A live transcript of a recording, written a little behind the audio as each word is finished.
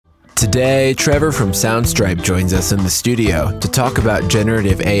Today, Trevor from Soundstripe joins us in the studio to talk about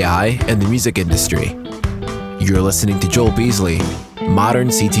generative AI and the music industry. You're listening to Joel Beasley, Modern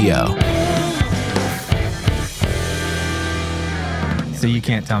CTO. So you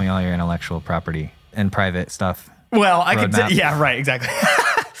can't tell me all your intellectual property and private stuff. Well, I can yeah, right, exactly.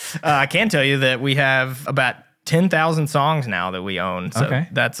 I can tell you that we have about 10,000 songs now that we own. So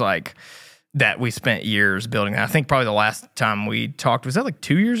that's like, that we spent years building. I think probably the last time we talked, was that like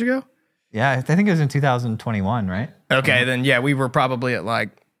 2 years ago? Yeah, I think it was in 2021, right? Okay, then yeah, we were probably at like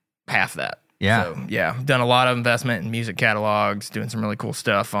half that. Yeah. So yeah, done a lot of investment in music catalogs, doing some really cool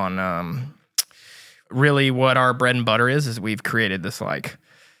stuff on really what our bread and butter is we've created this like,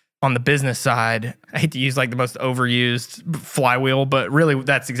 on the business side, I hate to use like the most overused flywheel, but really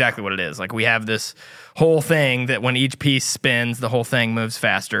that's exactly what it is. Like we have this whole thing that when each piece spins, the whole thing moves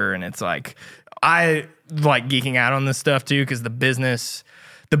faster. And it's like, I like geeking out on this stuff too, because the business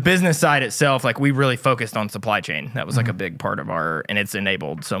side itself, like we really focused on supply chain. That was like a big part of and it's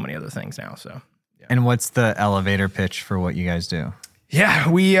enabled so many other things now. So, yeah. And what's the elevator pitch for what you guys do? Yeah,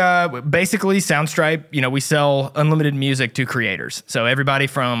 we basically Soundstripe, we sell unlimited music to creators. So everybody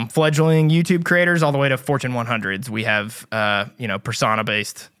from fledgling YouTube creators all the way to Fortune 100s. We have,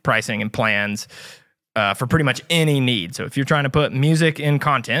 persona-based pricing and plans for pretty much any need. So if you're trying to put music in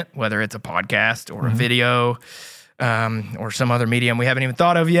content, whether it's a podcast or a video or some other medium we haven't even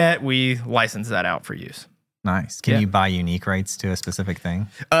thought of yet, we license that out for use. Nice. Can you buy unique rights to a specific thing?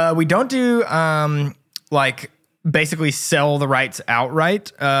 We don't do basically sell the rights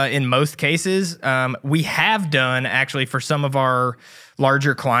outright in most cases. We have done, actually, for some of our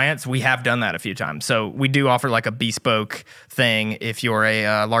larger clients, we have done that a few times. So we do offer like a bespoke thing if you're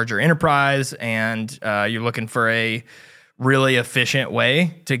a larger enterprise and you're looking for a really efficient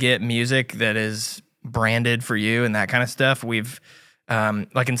way to get music that is branded for you and that kind of stuff. We've,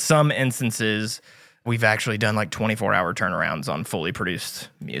 like in some instances, we've actually done like 24-hour turnarounds on fully produced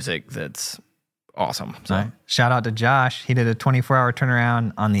music that's awesome. So right. Shout out to Josh. He did a 24-hour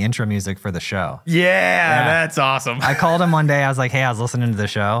turnaround on the intro music for the show. Yeah, that's awesome. I called him one day. I was like, hey, I was listening to the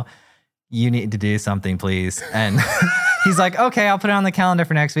show. You need to do something, please. And he's like, okay, I'll put it on the calendar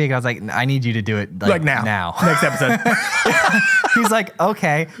for next week. I was like, I need you to do it like now. Next episode. He's like,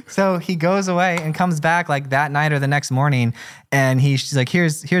 okay. So he goes away and comes back like that night or the next morning. And she's like,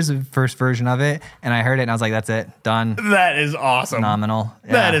 here's the first version of it. And I heard it and I was like, that's it. Done. That is awesome. Phenomenal.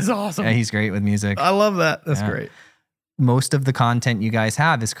 Yeah. That is awesome. Yeah, he's great with music. I love that. That's great. Most of the content you guys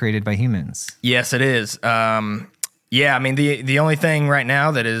have is created by humans. Yes, it is. Yeah, I mean, the only thing right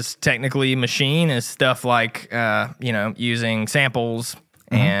now that is technically machine is stuff like, using samples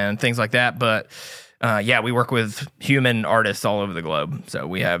and things like that. But, we work with human artists all over the globe. So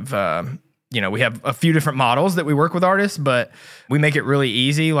we have, we have a few different models that we work with artists, but we make it really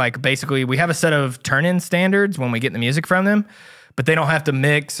easy. Like, basically, we have a set of turn-in standards when we get the music from them, but they don't have to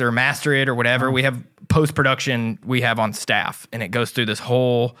mix or master it or whatever. We have post-production we have on staff, and it goes through this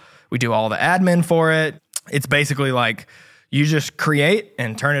whole, we do all the admin for it. It's basically like you just create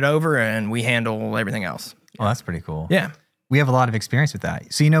and turn it over and we handle everything else. Well, that's pretty cool. Yeah. We have a lot of experience with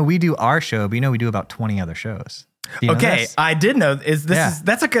that. So, we do our show, but we do about 20 other shows. Do you know this? I did know. Is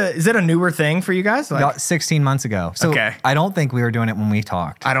it a newer thing for you guys? Like, about 16 months ago. So I don't think we were doing it when we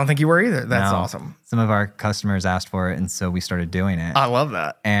talked. I don't think you were either. That's awesome. Some of our customers asked for it, and so we started doing it. I love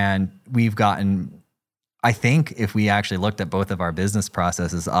that. And we've gotten, I think if we actually looked at both of our business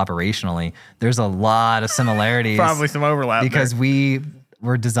processes operationally, there's a lot of similarities. Probably some overlap. Because we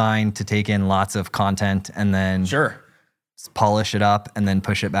were designed to take in lots of content and then polish it up and then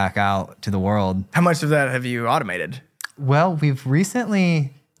push it back out to the world. How much of that have you automated? Well, we've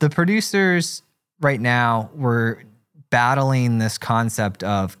recently, the producers right now, we're battling this concept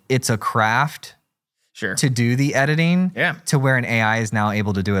of it's a craft to do the editing to where an AI is now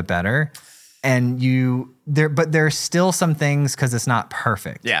able to do it better. And but there's still some things because it's not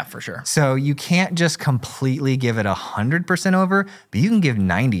perfect. Yeah, for sure. So you can't just completely give it 100% over, but you can give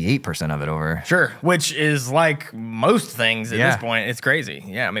 98% of it over. Sure, which is like most things at this point. It's crazy.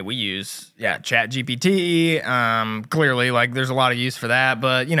 Yeah, I mean, we use Chat GPT. Clearly, like there's a lot of use for that.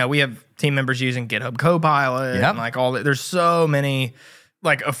 But we have team members using GitHub Copilot and like all that. There's so many.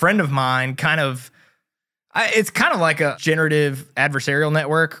 Like a friend of mine, it's kind of like a generative adversarial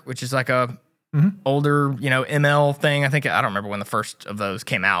network, which is like a older, ML thing. I don't remember when the first of those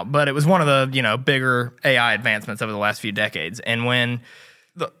came out, but it was one of the, bigger AI advancements over the last few decades. And when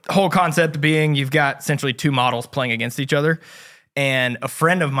the whole concept being you've got essentially two models playing against each other, and a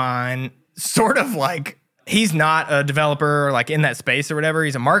friend of mine sort of like, he's not a developer like in that space or whatever.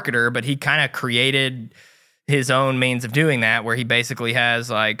 He's a marketer, but he kind of created his own means of doing that, where he basically has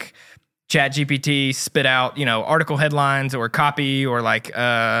like ChatGPT spit out, article headlines or copy or like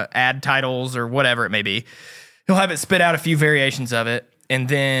ad titles or whatever it may be. He'll have it spit out a few variations of it and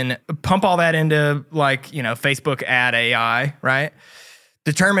then pump all that into like, Facebook ad AI, right?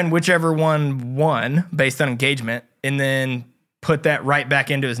 Determine whichever one won based on engagement and then put that right back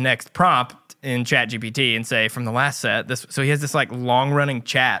into his next prompt in ChatGPT and say from the last set, this. So he has this like long running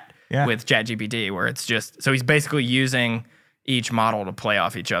chat with ChatGPT where it's just, so he's basically using each model to play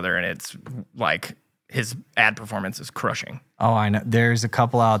off each other, and it's like his ad performance is crushing. Oh, I know. There's a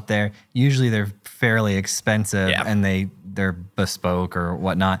couple out there. Usually they're fairly expensive and they're bespoke or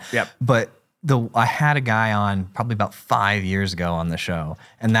whatnot. Yep. But I had a guy on probably about 5 years ago on the show,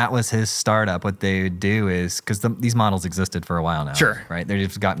 and that was his startup. What they would do is, because these models existed for a while now, sure, right? They've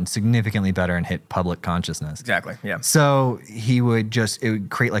just gotten significantly better and hit public consciousness. Exactly, yeah. So it would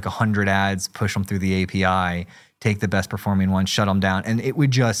create like 100 ads, push them through the API, take the best performing one, shut them down, and it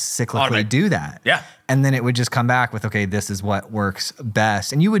would just cyclically do that. Yeah. And then it would just come back with, okay, this is what works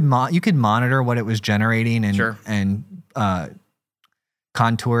best. And you could monitor what it was generating and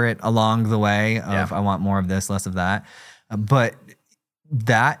contour it along the way of I want more of this, less of that. But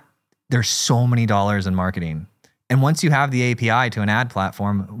there's so many dollars in marketing. And once you have the API to an ad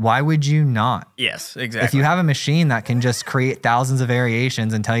platform, why would you not? Yes, exactly. If you have a machine that can just create thousands of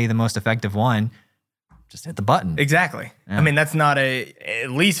variations and tell you the most effective one, just hit the button. Exactly. Yeah. I mean, that's not at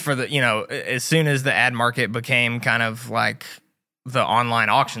least for the, as soon as the ad market became kind of like the online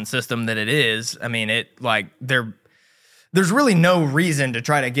auction system that it is, I mean, there's really no reason to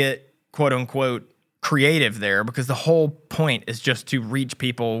try to get quote unquote creative there, because the whole point is just to reach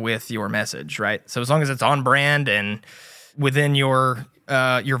people with your message, right? So as long as it's on brand and within your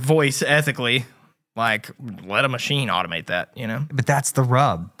voice ethically, like let a machine automate that, But that's the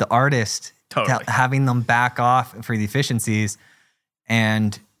rub. The artist having them back off for the efficiencies.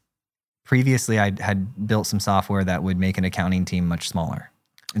 And previously I had built some software that would make an accounting team much smaller.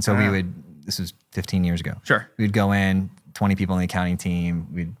 And so this was 15 years ago. Sure. We'd go in, 20 people in the accounting team,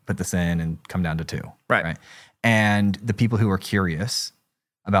 we'd put this in and come down to 2. Right. And the people who were curious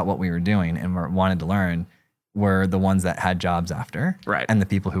about what we were doing and wanted to learn were the ones that had jobs after. Right. And the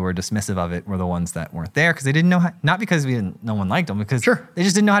people who were dismissive of it were the ones that weren't there because they didn't know how, not because no one liked them, because they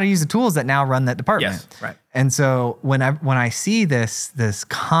just didn't know how to use the tools that now run that department. Yes, right. And so when I see this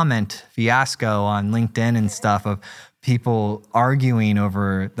comment fiasco on LinkedIn and stuff of people arguing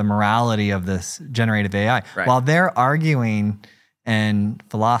over the morality of this generative AI, while they're arguing and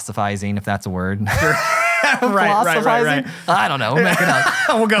philosophizing, if that's a word. Right. I don't know. We'll make it up.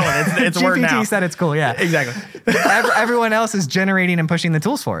 We'll go with it. It's a word now. GPT said it's cool. Yeah, exactly. Everyone else is generating and pushing the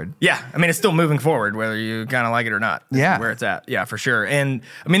tools forward. Yeah, I mean, it's still moving forward, whether you kind of like it or not. Yeah, where it's at. Yeah, for sure. And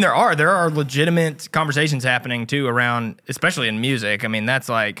I mean, there are legitimate conversations happening too around, especially in music. I mean, that's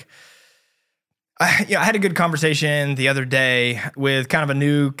like. I had a good conversation the other day with kind of a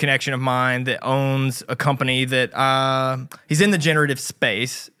new connection of mine that owns a company that he's in the generative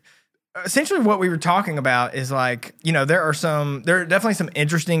space. Essentially what we were talking about is like, there are definitely some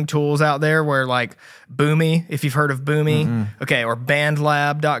interesting tools out there where like Boomi, if you've heard of Boomi, okay, or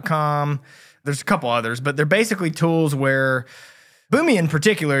bandlab.com. There's a couple others, but they're basically tools where Boomi in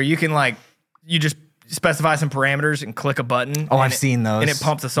particular, you can you just specify some parameters and click a button. Oh, I've seen those. And it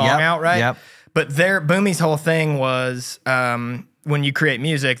pumps a song out, right? Yep. But Boomi's whole thing was when you create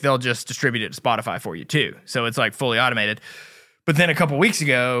music, they'll just distribute it to Spotify for you too. So it's like fully automated. But then a couple weeks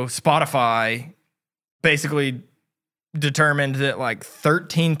ago, Spotify basically determined that like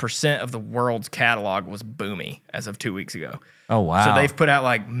 13% of the world's catalog was Boomi as of 2 weeks ago. Oh, wow. So they've put out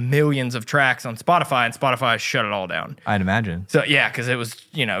like millions of tracks on Spotify, and Spotify shut it all down. I'd imagine. So yeah, because it was,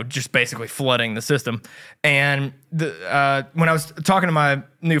 just basically flooding the system. And when I was talking to my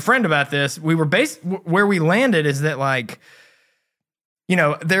new friend about this, we were where we landed is that like,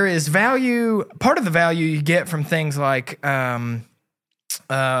 there is value. Part of the value you get from things like, I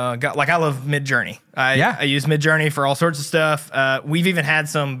love Midjourney. I use Midjourney for all sorts of stuff. We've even had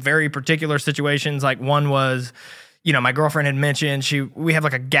some very particular situations. Like one was, my girlfriend had mentioned we have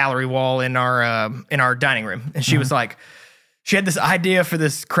like a gallery wall in our dining room, and she was like, she had this idea for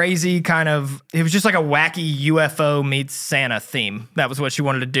this crazy kind of, it was just like a wacky UFO meets Santa theme. That was what she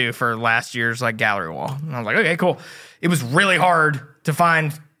wanted to do for last year's like gallery wall. And I was like, okay, cool. It was really hard to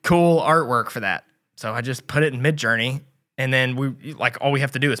find cool artwork for that. So I just put it in Midjourney, and then all we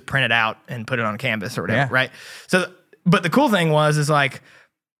have to do is print it out and put it on canvas or whatever, right? So, but the cool thing is like,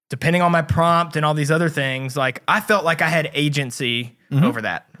 depending on my prompt and all these other things, like I felt like I had agency over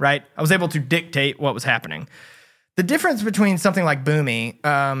that, right? I was able to dictate what was happening. The difference between something like Boomi,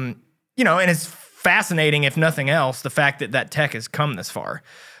 and it's fascinating, if nothing else, the fact that tech has come this far.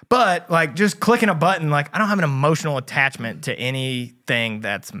 But like just clicking a button, like I don't have an emotional attachment to anything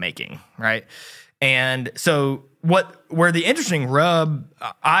that's making, right? And so where the interesting rub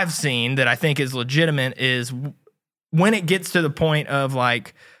I've seen that I think is legitimate is when it gets to the point of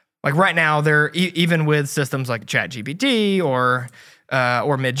like right now, they're even with systems like ChatGPT or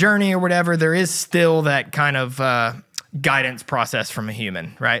Midjourney or whatever, there is still that kind of guidance process from a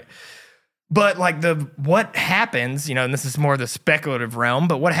human, right? But like what happens, and this is more the speculative realm,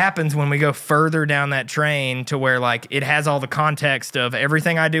 but what happens when we go further down that train to where like it has all the context of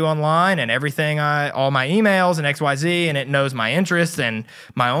everything I do online and all my emails and XYZ, and it knows my interests and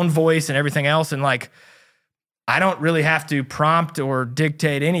my own voice and everything else. And like, I don't really have to prompt or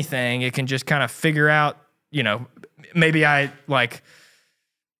dictate anything. It can just kind of figure out, maybe I like,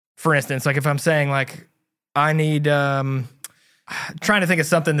 for instance, like if I'm saying like, I need, trying to think of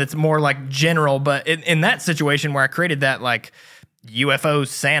something that's more like general, but in that situation where I created that like UFO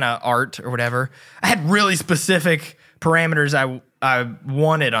Santa art or whatever, I had really specific parameters I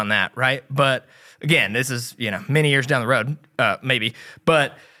wanted on that, right? But again, this is, many years down the road, maybe.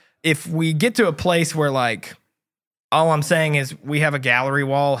 But if we get to a place where like, all I'm saying is we have a gallery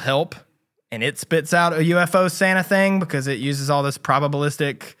wall help and it spits out a UFO Santa thing because it uses all this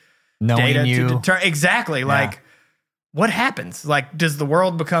probabilistic data to determine. Exactly. Yeah. Like, what happens? Like, does the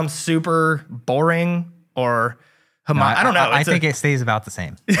world become super boring or I don't know. I think it stays about the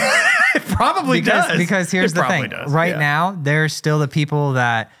same. It probably does. Because here's the thing. Right now, there's still the people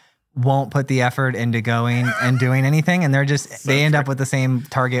that won't put the effort into going and doing anything, and they end up with the same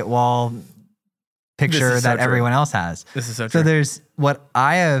target wall picture that everyone else has. This is so true. So there's what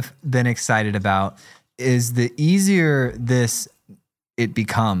I have been excited about is the easier it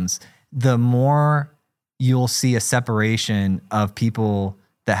becomes, the more you'll see a separation of people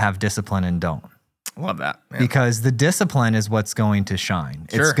that have discipline and don't. Love that. Yeah. Because the discipline is what's going to shine.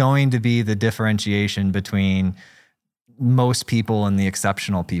 Sure. It's going to be the differentiation between most people and the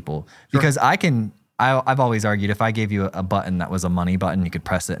exceptional people. Sure. Because I've always argued if I gave you a button that was a money button, you could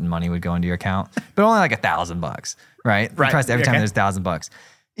press it and money would go into your account, but only like $1,000, right? You press it every time there's $1,000.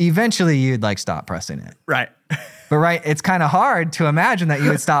 Eventually you'd like stop pressing it. Right. But it's kind of hard to imagine that you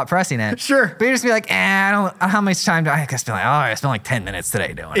would stop pressing it. Sure. But you just be like, I don't how much time do I spend? Like, I spent like 10 minutes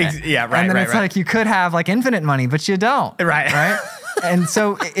today doing it. Yeah, right. And then it's like you could have like infinite money, but you don't. Right. And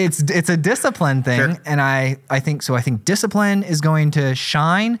so it's a discipline thing. Sure. And I think discipline is going to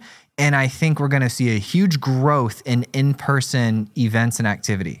shine. And I think we're going to see a huge growth in in-person events and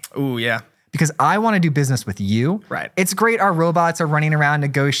activity. Ooh, yeah. Because I want to do business with you. Right. It's great our robots are running around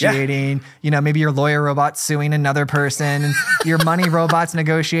negotiating. Yeah. Maybe your lawyer robot's suing another person. And your money robot's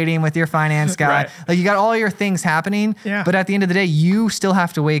negotiating with your finance guy. Right. Like you got all your things happening. Yeah. But at the end of the day, you still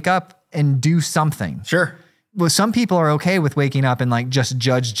have to wake up and do something. Sure. Well, some people are okay with waking up and like just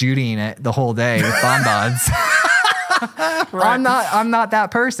Judge Judying it the whole day with bonbons. Right. I'm not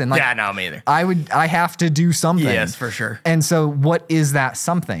that person. Like, yeah, no, me either. I have to do something. Yes, for sure. And so what is that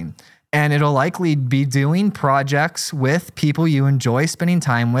something? And it'll likely be doing projects with people you enjoy spending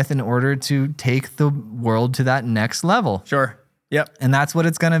time with in order to take the world to that next level. Sure. Yep. And that's what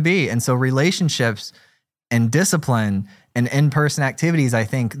it's going to be. And so relationships and discipline and in-person activities, I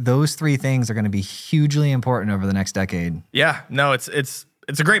think those three things are going to be hugely important over the next decade. Yeah. No, it's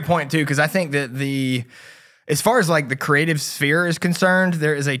a great point too, because I think that as far as like the creative sphere is concerned,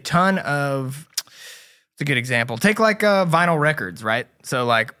 there is a ton of, it's a good example. Take like vinyl records, right? So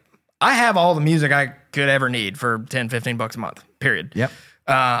like I have all the music I could ever need for $10, $15 a month, period. Yep.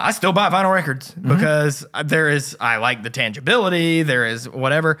 I still buy vinyl records because I like the tangibility, there is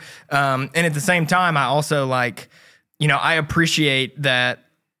whatever. And at the same time, I also like, I appreciate that.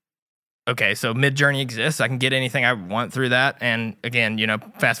 Okay, so Midjourney exists. I can get anything I want through that. And again,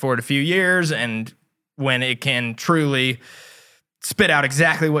 fast forward a few years and when it can truly spit out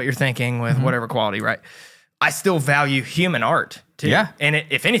exactly what you're thinking with whatever quality, right? I still value human art too. Yeah. And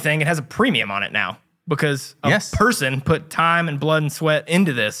if anything, it has a premium on it now because a person put time and blood and sweat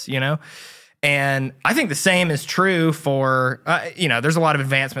into this, And I think the same is true for, there's a lot of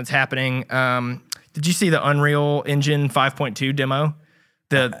advancements happening. Did you see the Unreal Engine 5.2 demo?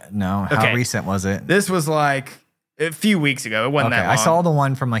 No. How recent was it? This was like a few weeks ago. It wasn't that long. I saw the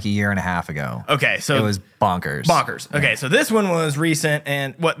one from like a year and a half ago. Okay, so it was bonkers. Okay, so this one was recent,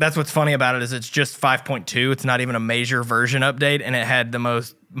 and that's what's funny about it is it's just 5.2. It's not even a major version update, and it had the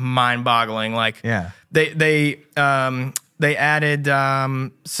most mind-boggling. They added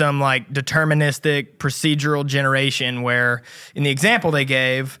some like deterministic procedural generation where in the example they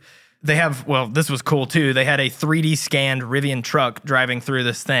gave, they have, well, this was cool too. They had a 3D scanned Rivian truck driving through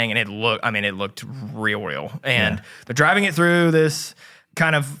this thing, and it looked real. And they're driving it through this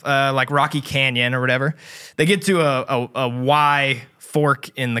kind of like Rocky Canyon or whatever. They get to a Y fork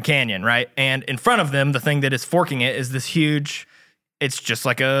in the canyon, right? And in front of them, the thing that is forking it is this huge, it's just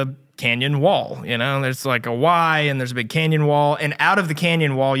like a canyon wall, you know? There's like a Y and there's a big canyon wall. And out of the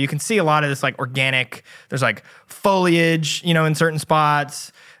canyon wall, you can see a lot of this like organic, there's like foliage, you know, in certain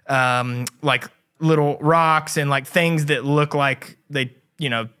spots, like little rocks and like things that look like they, you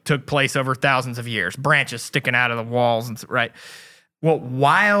know, took place over thousands of years, branches sticking out of the walls, and right? Well,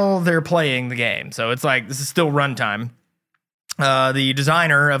 while they're playing the game, so it's like, this is still runtime. The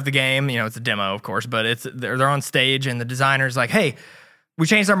designer of the game, you know, it's a demo, of course, but they're on stage, and the designer's like, hey, we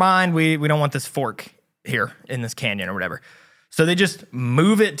changed our mind. We don't want this fork here in this canyon or whatever. So they just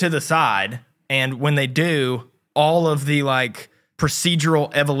move it to the side, and when they do, all of the like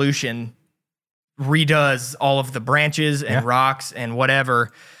procedural evolution redoes all of the branches and rocks and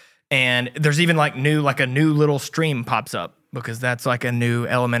whatever. And there's even like a new little stream pops up, because that's like a new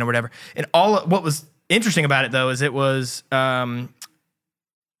element or whatever. And what was interesting about it, though, is it was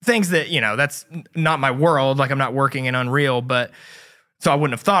things that, you know, that's not my world. Like, I'm not working in Unreal, but so I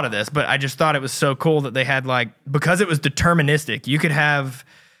wouldn't have thought of this. But I just thought it was so cool that they had, like, because it was deterministic, you could have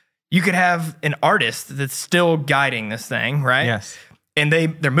an artist that's still guiding this thing, right? Yes. And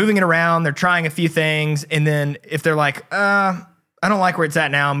they're moving it around, they're trying a few things, and then if they're like, I don't like where it's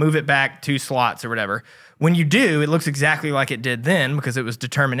at now, move it back 2 slots or whatever. When you do, it looks exactly like it did then, because it was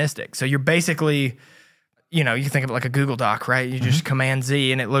deterministic. So you're basically, you know, you think of it like a Google Doc, right? You just Command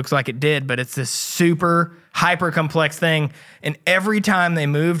Z and it looks like it did, but it's this super hyper complex thing. And every time they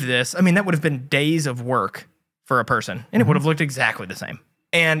moved this, I mean, that would have been days of work for a person, and it would have looked exactly the same.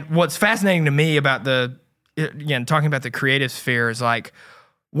 And what's fascinating to me about talking about the creative sphere is like,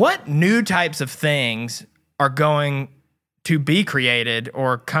 what new types of things are going to be created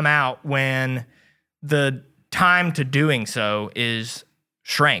or come out when the time to doing so is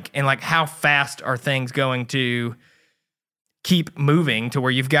shrank? And like, how fast are things going to keep moving to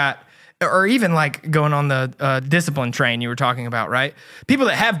where you've got, or even like going on the discipline train you were talking about, right? People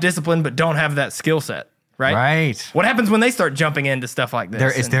that have discipline but don't have that skill set, right? Right. What happens when they start jumping into stuff like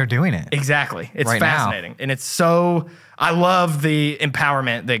this? They're doing it. Exactly. It's right fascinating. Now. And it's so, I love the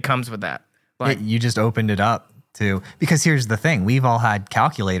empowerment that comes with that. Like, you just opened it up to, because here's the thing. We've all had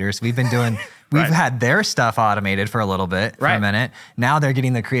calculators. We've been doing... We've had their stuff automated for a little bit, for a minute. Now they're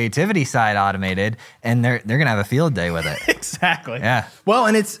getting the creativity side automated, and they're going to have a field day with it. Exactly. Yeah. Well,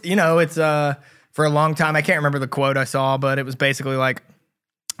 and it's, you know, it's for a long time, I can't remember the quote I saw, but it was basically like,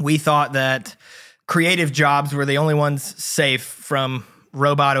 we thought that creative jobs were the only ones safe from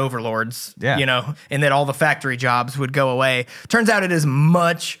robot overlords, you know, and that all the factory jobs would go away. Turns out it is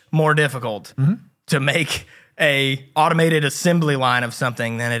much more difficult to make a automated assembly line of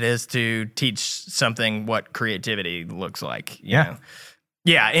something than it is to teach something what creativity looks like. You know?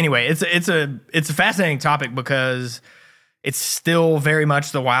 Yeah. Anyway, it's a fascinating topic, because it's still very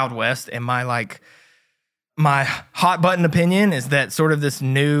much the Wild West. And my hot button opinion is that sort of this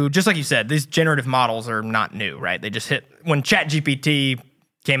new, just like you said, these generative models are not new, right? They just hit, when ChatGPT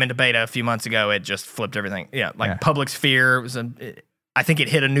came into beta a few months ago, it just flipped everything. Yeah. Public sphere, I think it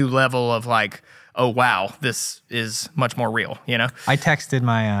hit a new level of like, oh wow, this is much more real, you know? I texted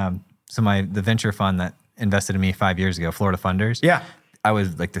the venture fund that invested in me 5 years ago, Florida Funders. Yeah. I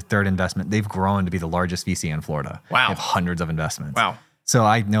was like the third investment. They've grown to be the largest VC in Florida. Wow. They have hundreds of investments. Wow. So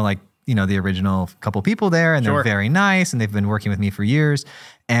I know, like, you know, the original couple people there, and they're very nice, and they've been working with me for years.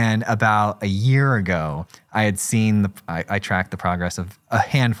 And about a year ago, I had seen I tracked the progress of a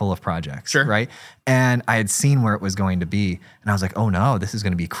handful of projects, right? And I had seen where it was going to be, and I was like, oh no, this is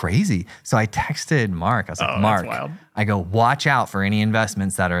going to be crazy. So I texted Mark. I was like, Mark, I go, watch out for any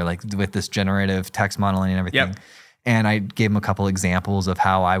investments that are like with this generative text modeling and everything. Yep. And I gave him a couple examples of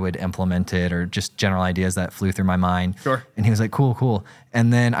how I would implement it, or just general ideas that flew through my mind. Sure. And he was like, cool.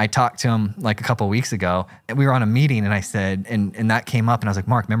 And then I talked to him like a couple of weeks ago, and we were on a meeting, and I said, and that came up, and I was like,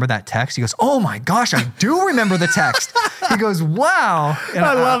 Mark, remember that text? He goes, oh my gosh, I do remember the text. He goes, wow. And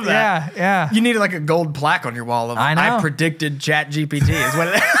I love that. Yeah. You need like a gold plaque on your wall of, I predicted ChatGPT is what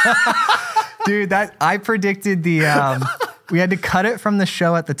it is. Dude, I predicted we had to cut it from the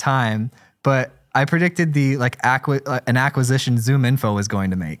show at the time, but I predicted the an acquisition Zoom Info was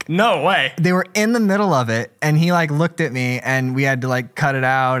going to make. No way. They were in the middle of it, and he like looked at me, and we had to like cut it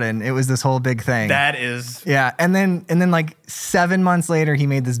out, and it was this whole big thing. That is. Yeah, and then like 7 months later, he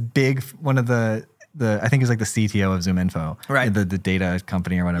made this big one of the I think he's like the CTO of ZoomInfo, right? The data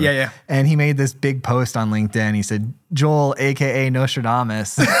company or whatever. Yeah. And he made this big post on LinkedIn. He said, "Joel, aka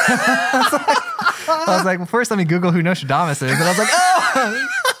Nostradamus." I was like, well, first let me Google who Nostradamus is, and I was like, oh,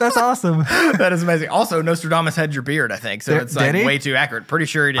 that's awesome. That is amazing. Also, Nostradamus had your beard, I think, so it's like way too accurate. Pretty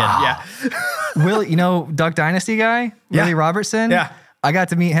sure he did. Yeah. Will, Duck Dynasty guy, Willie Robertson. Yeah. I got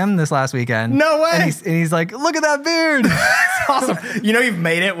to meet him this last weekend. No way. And he's like, look at that beard. That's awesome. You've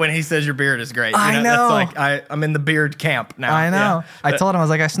made it when he says your beard is great. I know. That's like, I'm in the beard camp now. I know. Yeah. I told him, I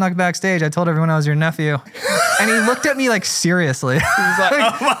was like, I snuck backstage. I told everyone I was your nephew. And he looked at me like, seriously. He was like,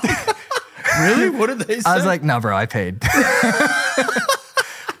 oh my. Really? What did they say? I was like, no, bro, I paid.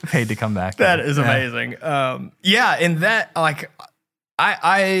 Paid to come back. That is amazing. And that, like,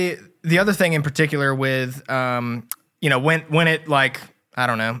 I the other thing in particular with, when it, like, I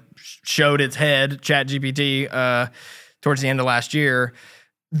don't know, showed its head, ChatGPT, towards the end of last year,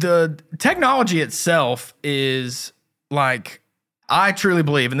 the technology itself is, like, I truly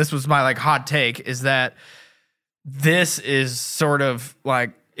believe, and this was my, like, hot take, is that this is sort of,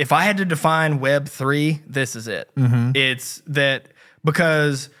 like, if I had to define Web3, this is it. Mm-hmm. It's that,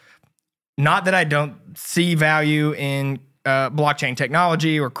 because not that I don't see value in blockchain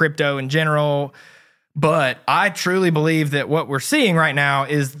technology or crypto in general, but I truly believe that what we're seeing right now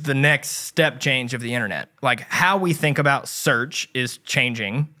is the next step change of the internet. Like, how we think about search is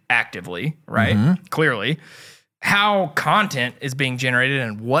changing actively, right? Mm-hmm. Clearly. How content is being generated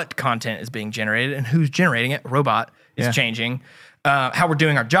and what content is being generated and who's generating it, robot, is changing. How we're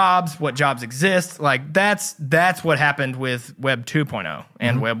doing our jobs, what jobs exist. Like, that's what happened with Web 2.0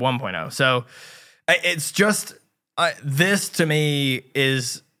 and Web 1.0. So it's just, this to me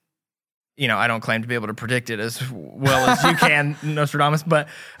is, I don't claim to be able to predict it as well as you can, Nostradamus, but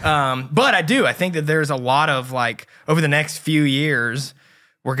I do. I think that there's a lot of, like, over the next few years,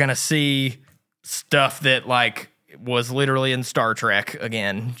 we're going to see stuff that, like, was literally in Star Trek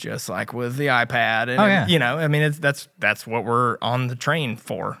again, just like with the iPad. And, that's what we're on the train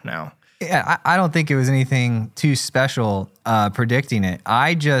for now. Yeah, I don't think it was anything too special predicting it.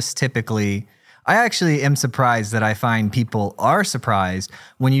 I actually am surprised that I find people are surprised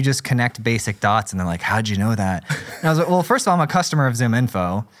when you just connect basic dots and they're like, how'd you know that? And I was like, well, first of all, I'm a customer of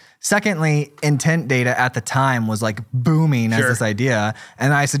ZoomInfo. Secondly, intent data at the time was like booming as this idea.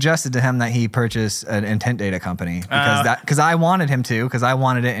 And I suggested to him that he purchase an intent data company because I wanted him to, because I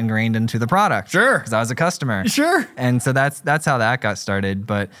wanted it ingrained into the product. Sure. Because I was a customer. Sure. And so that's how that got started.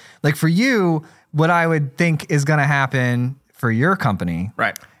 But, like, for you, what I would think is going to happen for your company,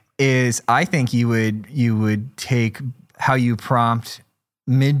 right, is I think you would take how you prompt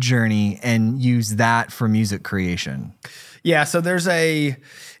Midjourney and use that for music creation. Yeah, so there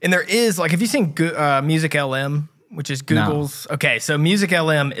is, like, have you seen Music LM, which is Google's? No. Okay, so Music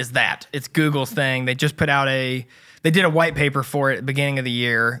LM is that. It's Google's thing. They just put out they did a white paper for it at the beginning of the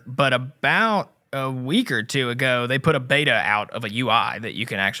year, but about a week or two ago, they put a beta out of a UI that you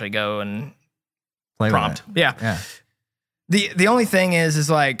can actually go and play prompt. With it. Yeah. The only thing is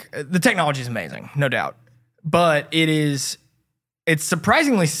like, the technology is amazing, no doubt, but it's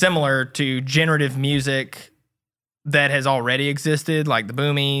surprisingly similar to generative music that has already existed, like the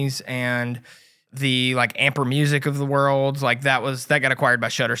Boomies and the, like, Amper Music of the world. Like, that got acquired by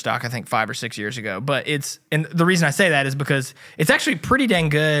Shutterstock, I think 5 or 6 years ago. But and the reason I say that is because it's actually pretty dang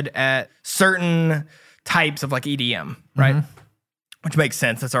good at certain types of, like, EDM, right? Mm-hmm. Which makes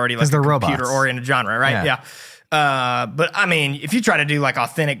sense. That's already, like, a computer-oriented genre, right? Yeah. But I mean, if you try to do, like,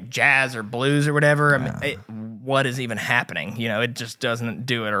 authentic jazz or blues or whatever, I mean, what is even happening? It just doesn't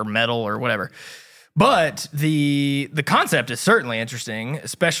do it, or metal or whatever. But the concept is certainly interesting,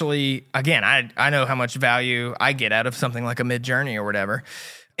 especially, again, I know how much value I get out of something like a Midjourney or whatever.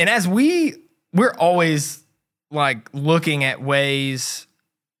 And as we're always, like, looking at ways,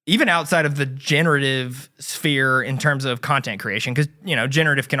 even outside of the generative sphere in terms of content creation, because,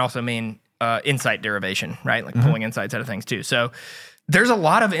 generative can also mean insight derivation, right? Like, pulling insights out of things too. So there's a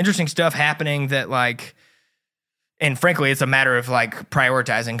lot of interesting stuff happening that, like, and frankly, it's a matter of, like,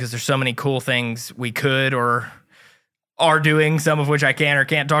 prioritizing, because there's so many cool things we could or are doing, some of which I can or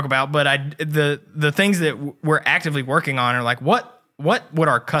can't talk about. But the things that we're actively working on are, like, what would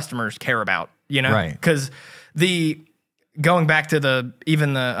our customers care about? Right? Because going back to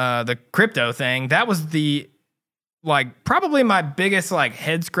the crypto thing, that was probably my biggest, like,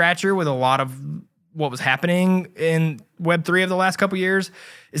 head scratcher with a lot of what was happening in Web3 of the last couple of years,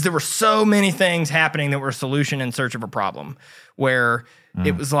 is there were so many things happening that were a solution in search of a problem, where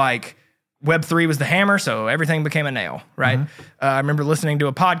it was like Web3 was the hammer, so everything became a nail, right? I remember listening to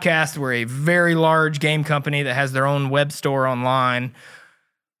a podcast where a very large game company that has their own web store online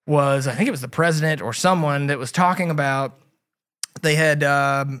was, I think it was the president or someone that was talking about they had they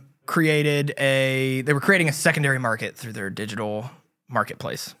were creating a secondary market through their digital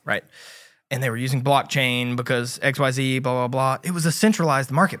marketplace, right? And they were using blockchain because XYZ, blah, blah, blah. It was a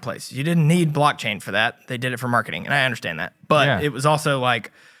centralized marketplace. You didn't need blockchain for that. They did it for marketing, and I understand that. But it was also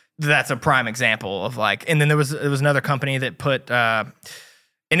like, that's a prime example of like, and then there was another company that put,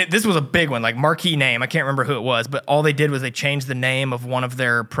 this was a big one, like marquee name. I can't remember who it was, but all they did was they changed the name of one of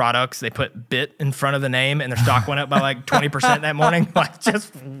their products. They put bit in front of the name, and their stock went up by like 20% that morning. Like,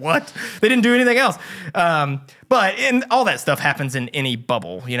 just what? They didn't do anything else. But all that stuff happens in any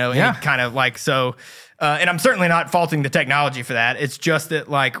bubble, you know, any kind of like, so, and I'm certainly not faulting the technology for that. It's just that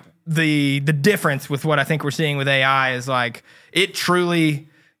like the difference with what I think we're seeing with AI is like, it truly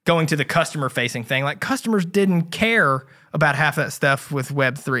going to the customer facing thing. Like, customers didn't care about half that stuff with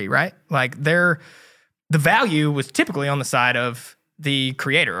Web3, right? Like, the value was typically on the side of the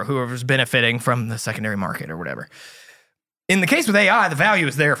creator or whoever's benefiting from the secondary market or whatever. In the case with AI, the value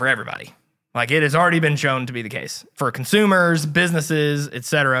is there for everybody. Like, it has already been shown to be the case for consumers, businesses,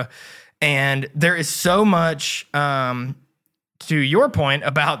 etc. And there is so much, to your point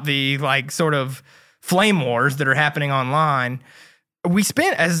about the like sort of flame wars that are happening online. We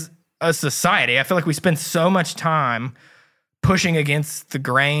spent, as a society, I feel like we spend so much time pushing against the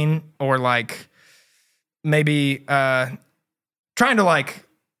grain, or like maybe trying to like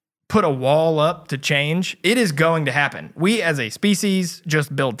put a wall up to change. It is going to happen. We as a species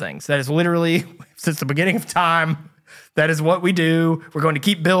just build things. That is literally, since the beginning of time, that is what we do. We're going to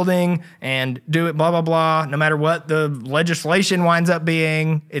keep building and do it, blah, blah, blah. No matter what the legislation winds up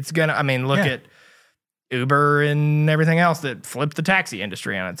being, it's going to, I mean, look at Uber and everything else that flipped the taxi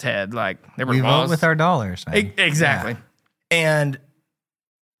industry on its head. Like, there were laws. Vote with our dollars, man. Exactly. Yeah. And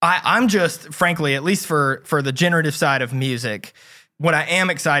I'm just, frankly, at least for the generative side of music, what I am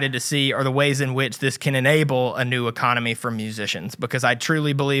excited to see are the ways in which this can enable a new economy for musicians, because I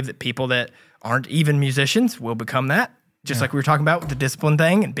truly believe that people that aren't even musicians will become that, just like we were talking about with the discipline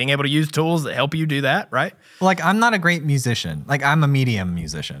thing and being able to use tools that help you do that, right? Like, I'm not a great musician. Like, I'm a medium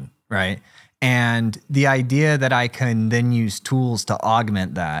musician, right? And the idea that I can then use tools to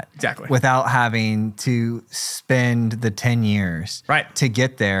augment that without having to spend the 10 years to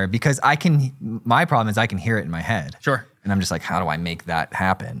get there, because my problem is I can hear it in my head. Sure. And I'm just like, how do I make that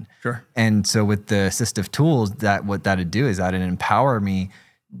happen? Sure. And so with the assistive tools, what that'd do is that it'd empower me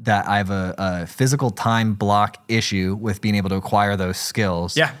that I have a physical time block issue with being able to acquire those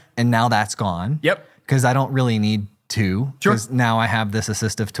skills. Yeah. And now that's gone. Yep. Because I don't really need to, because now I have this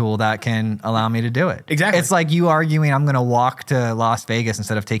assistive tool that can allow me to do it. Exactly. It's like you arguing I'm going to walk to Las Vegas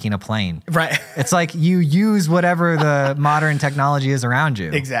instead of taking a plane. Right. It's like you use whatever the modern technology is around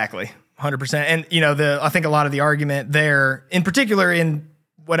you. Exactly. 100%. And, you know, I think a lot of the argument there, in particular in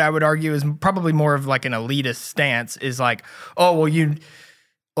what I would argue is probably more of like an elitist stance, is like, oh,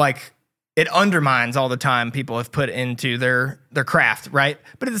 well, it undermines all the time people have put into their craft, right?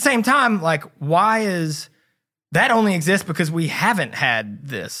 But at the same time, like, why is that only exists because we haven't had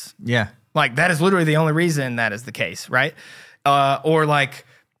this? Yeah. Like, that is literally the only reason that is the case, right? Or like,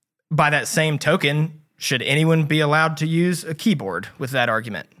 by that same token, should anyone be allowed to use a keyboard with that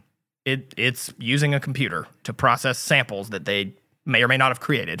argument? It's using a computer to process samples that they may or may not have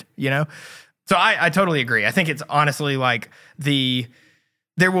created, you know? So I totally agree. I think it's honestly like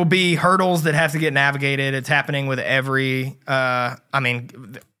there will be hurdles that have to get navigated. It's happening with every,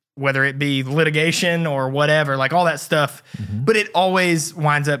 whether it be litigation or whatever, like all that stuff, but it always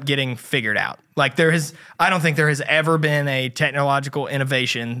winds up getting figured out. Like, I don't think there has ever been a technological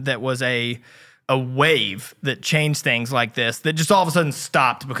innovation that was a wave that changed things like this, that just all of a sudden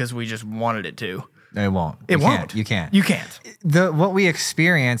stopped because we just wanted it to. It won't. It won't. You can't. You can't. What we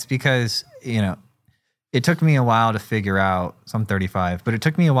experience, because, you know, it took me a while to figure out, so I'm 35, but it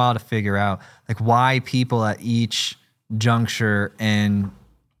took me a while to figure out like why people at each juncture in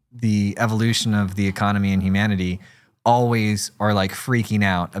the evolution of the economy and humanity always are like freaking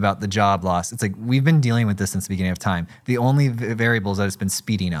out about the job loss. It's like, we've been dealing with this since the beginning of time. The only variable is that it's been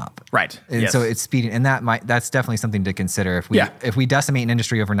speeding up. Right. And so it's speeding, and that's definitely something to consider. If we decimate an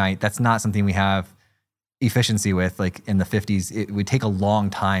industry overnight, that's not something we have efficiency with. Like in the 50s, it would take a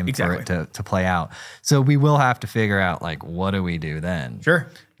long time for it to play out. So we will have to figure out, like, what do we do then? Sure.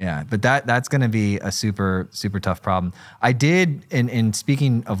 Yeah, but that's going to be a super, super tough problem. I did, in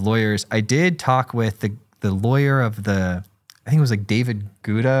speaking of lawyers, I did talk with the lawyer of I think it was like David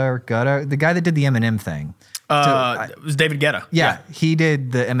Guetta, the guy that did the Eminem thing. It was David Guetta. Yeah, he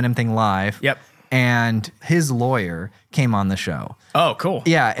did the Eminem thing live. Yep. And his lawyer came on the show. Oh, cool.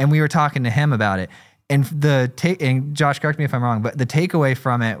 Yeah, and we were talking to him about it. And and Josh, correct me if I'm wrong, but the takeaway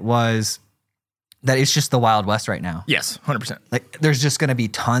from it was that it's just the Wild West right now. Yes, 100%. Like there's just going to be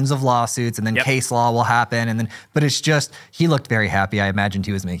tons of lawsuits, and then case law will happen, but it's just, he looked very happy. I imagined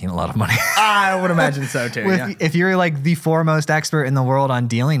he was making a lot of money. I would imagine so too. If you're like the foremost expert in the world on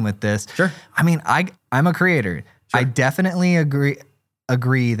dealing with this, sure. I mean, I'm a creator. Sure. I definitely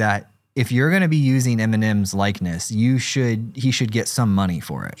agree that if you're going to be using Eminem's likeness, he should get some money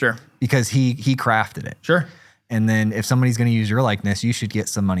for it. Sure. Because he crafted it. Sure. And then if somebody's going to use your likeness, you should get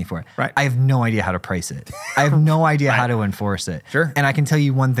some money for it. Right. I have no idea how to price it. I have no idea how to enforce it. Sure. And I can tell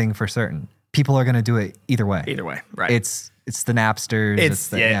you one thing for certain. People are going to do it either way. Either way. Right. It's the Napsters. It's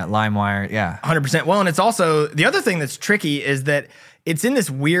the LimeWire. Yeah. 100%. Well, and it's also, the other thing that's tricky is that it's in this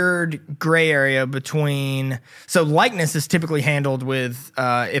weird gray area between, so likeness is typically handled with,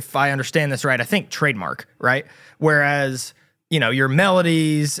 if I understand this right, I think trademark, right? Whereas, your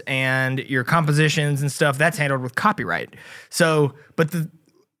melodies and your compositions and stuff, that's handled with copyright. So, but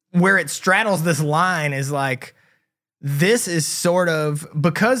where it straddles this line is like, this is sort of,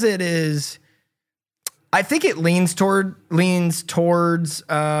 because it is, I think it leans towards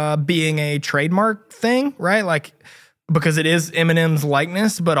being a trademark thing, right? Like, because it is Eminem's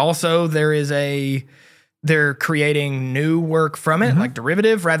likeness, but also they're creating new work from it, like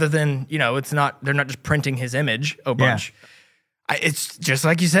derivative, rather than, they're not just printing his image a bunch. Yeah. It's just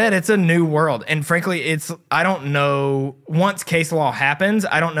like you said, it's a new world. And frankly, I don't know, once case law happens,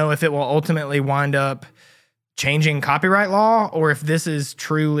 I don't know if it will ultimately wind up changing copyright law, or if this is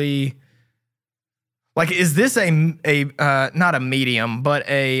truly, like, is this a not a medium, but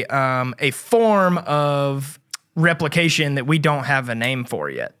a form of replication that we don't have a name for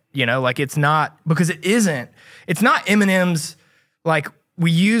yet? Like, it's not, because it's not Eminem's, like, we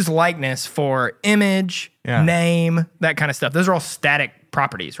use likeness for image, name, that kind of stuff. Those are all static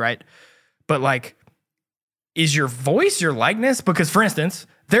properties, right? But like, is your voice your likeness? Because for instance,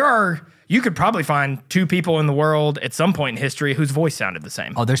 you could probably find two people in the world at some point in history whose voice sounded the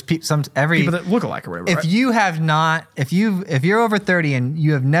same. Oh, there's people that look alike or whatever. If you have not, if you're over 30 and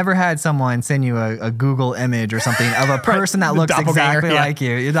you have never had someone send you a Google image or something of a person that looks exactly like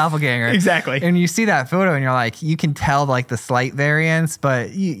you, your doppelganger. Exactly. And you see that photo and you're like, you can tell like the slight variance,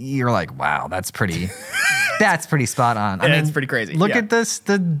 but you're like, wow, that's pretty spot on. I mean, it's pretty crazy. Look at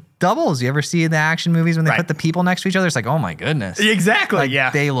the doubles you ever see in the action movies when they put the people next to each other. It's like, oh my goodness. Exactly.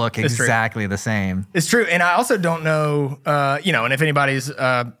 Like, they look exactly the same. It's true. And I also don't know, and if anybody's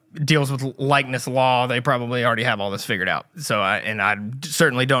deals with likeness law, they probably already have all this figured out. So I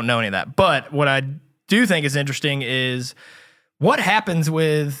certainly don't know any of that. But what I do think is interesting is what happens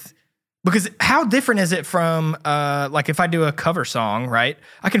with, because how different is it from, like, if I do a cover song, right?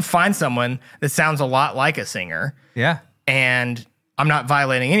 I can find someone that sounds a lot like a singer. Yeah. And I'm not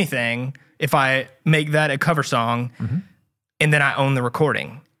violating anything if I make that a cover song and then I own the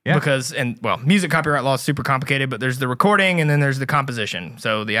recording. Yeah. Because, music copyright law is super complicated, but there's the recording and then there's the composition.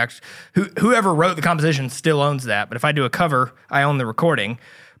 So whoever wrote the composition still owns that. But if I do a cover, I own the recording.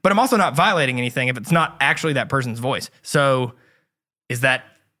 But I'm also not violating anything if it's not actually that person's voice. So is that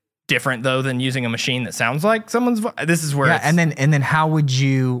different though than using a machine that sounds like someone's voice? This is where and then how would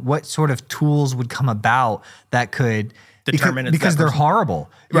what sort of tools would come about that could determine because they're horrible.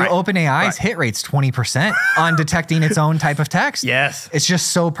 Your OpenAI's hit rate's 20% on detecting its own type of text. Yes. It's just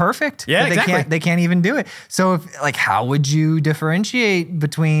so perfect. Yeah, exactly. They can't even do it. So how would you differentiate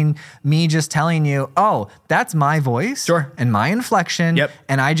between me just telling you, oh, that's my voice and my inflection,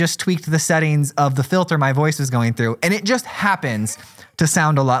 and I just tweaked the settings of the filter my voice was going through, and it just happens to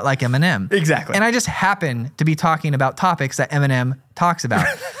sound a lot like Eminem. Exactly. And I just happen to be talking about topics that Eminem talks about.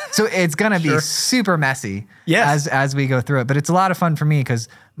 So it's going to be super messy as we go through it. But it's a lot of fun for me because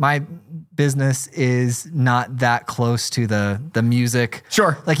my business is not that close to the music.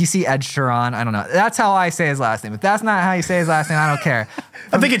 Sure. Like you see Ed Sheeran, I don't know. That's how I say his last name. If that's not how you say his last name, I don't care.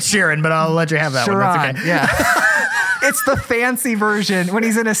 I think it's Sheeran, but I'll let you have that Sheeran, one. That's okay. Yeah. It's the fancy version. When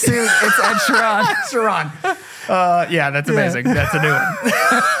he's in a suit, it's Ed Sheeran. Sheeran. Yeah, that's amazing. Yeah. That's a new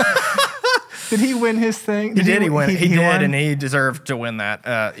one. Did he win his thing? He did. He won. He did, and he deserved to win that.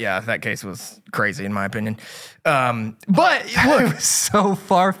 That case was crazy in my opinion. But look, it was so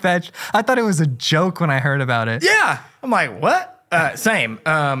far-fetched. I thought it was a joke when I heard about it. Yeah. I'm like, what? Same.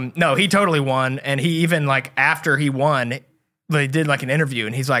 No, he totally won. And he even, like, after he won, they did like an interview,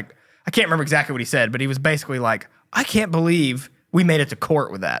 and he's like, I can't remember exactly what he said, but he was basically like, I can't believe we made it to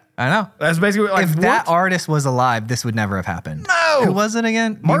court with that. I know. That's basically like, if that artist was alive, this would never have happened. No. Who was it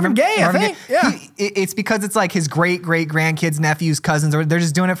again? Marvin Gaye, I think. Yeah. It's because it's like his great grandkids, nephews, cousins, or they're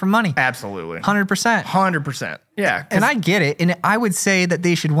just doing it for money. Absolutely. 100%. 100%. Yeah. And I get it. And I would say that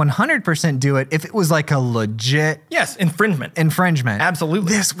they should 100% do it if it was like a legit. Yes, infringement.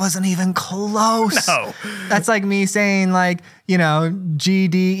 Absolutely. This wasn't even close. No. That's like me saying like, G,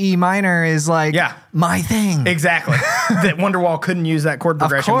 D, E minor is like my thing. Exactly. That Wonderwall couldn't use that chord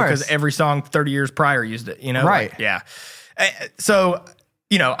progression because every song 30 years prior used it, Right. Like, yeah. So,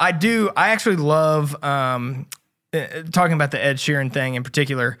 I actually love talking about the Ed Sheeran thing in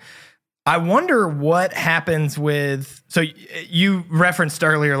particular. I wonder what happens with, so you referenced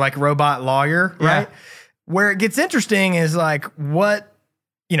earlier, like robot lawyer, right? Where it gets interesting is like what,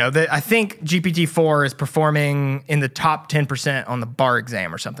 I think GPT-4 is performing in the top 10% on the bar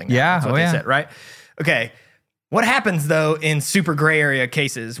exam or something. Yeah. That's what they said, right? Okay. What happens though in super gray area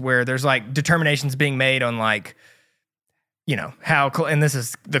cases where there's like determinations being made on like, how, and this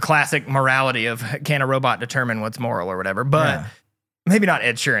is the classic morality of can a robot determine what's moral or whatever, but maybe not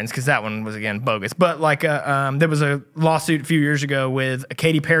Ed Sheeran's because that one was again bogus, but like there was a lawsuit a few years ago with a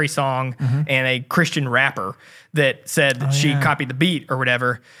Katy Perry song and a Christian rapper that said she copied the beat or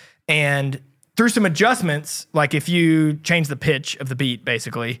whatever. And through some adjustments, like if you change the pitch of the beat,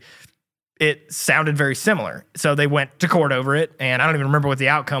 basically, it sounded very similar. So they went to court over it, and I don't even remember what the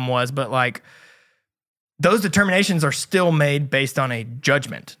outcome was, but like those determinations are still made based on a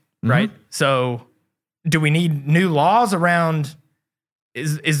judgment, right? So do we need new laws around,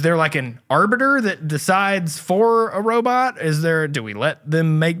 is there like an arbiter that decides for a robot? Do we let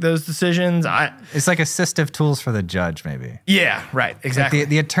them make those decisions? It's like assistive tools for the judge, maybe. Yeah, right, exactly. Like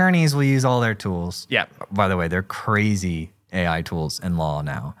the attorneys will use all their tools. Yeah. By the way, they're crazy AI tools in law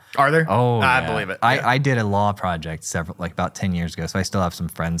now. Are there? Oh, I believe it. I did a law project about 10 years ago, so I still have some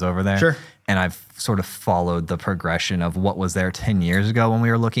friends over there. Sure. And I've sort of followed the progression of what was there 10 years ago when we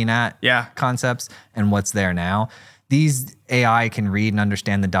were looking at concepts and what's there now. These AI can read and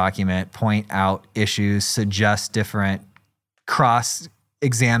understand the document, point out issues, suggest different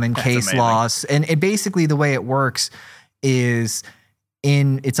cross-examine case laws. And basically the way it works is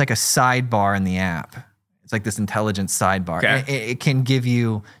it's like a sidebar in the app. It's like this intelligence sidebar. Okay. It can give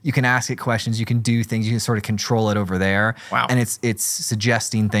you can ask it questions, you can do things, you can sort of control it over there. Wow. And it's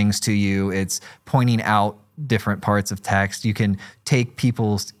suggesting things to you. It's pointing out different parts of text. You can take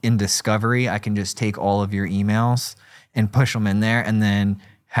people's in Discovery. I can just take all of your emails and push them in there and then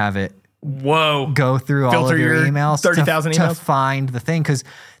have it go through all of your emails 30,000 emails to find the thing. Because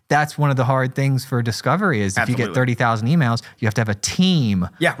that's one of the hard things for Discovery is if you get 30,000 emails, you have to have a team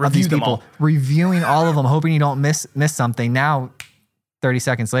of these people reviewing all of them, hoping you don't miss something. Now, 30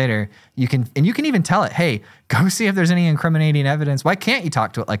 seconds later, you can even tell it, hey, go see if there's any incriminating evidence. Why can't you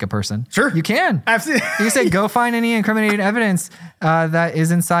talk to it like a person? Sure. You can. Absolutely. You say, go find any incriminating evidence that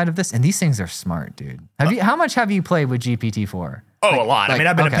is inside of this. And these things are smart, dude. How much have you played with GPT-4? Oh, a lot. I mean,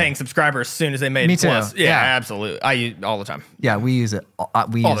 I've been a paying subscriber as soon as they made Me too. Plus. Yeah, absolutely. I use it all the time. Yeah, we use it.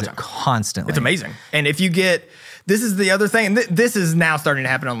 We use it constantly. It's amazing. And if you get, this is the other thing, and this is now starting to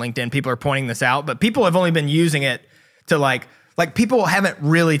happen on LinkedIn. People are pointing this out, but people have only been using it to like people haven't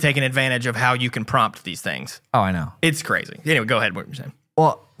really taken advantage of how you can prompt these things. Oh, I know. It's crazy. Anyway, go ahead. What you're saying?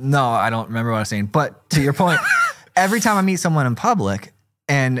 Well, no, I don't remember what I was saying. But to your point, every time I meet someone in public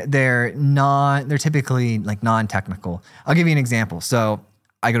and they're typically like non-technical. I'll give you an example. So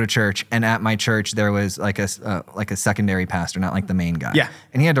I go to church, and at my church there was like a secondary pastor, not like the main guy. Yeah.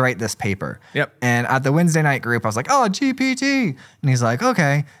 And he had to write this paper. Yep. And at the Wednesday night group, I was like, "Oh, GPT," and he's like,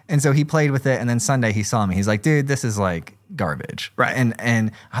 "Okay." And so he played with it, and then Sunday he saw me. He's like, "Dude, this is like garbage." Right.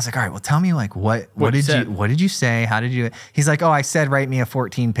 And I was like, "All right, well, tell me like what did you say? How did you?" He's like, "Oh, I said write me a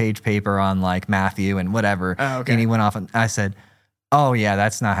 14-page paper on like Matthew and whatever." Oh, okay. And he went off, and I said, "Oh yeah,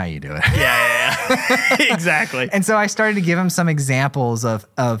 that's not how you do it." Yeah. Exactly. And so I started to give him some examples of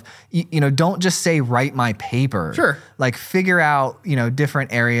don't just say write my paper. Sure. Like figure out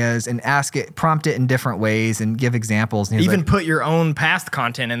different areas and prompt it in different ways and give examples. And even put your own past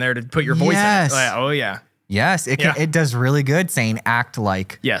content in there to put your voice in it. Like, oh yeah. Yes, it does really good saying act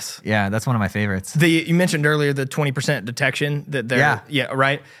like. Yes. Yeah, that's one of my favorites. You mentioned earlier the 20% detection that they're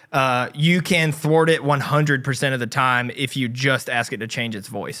right. You can thwart it 100% of the time if you just ask it to change its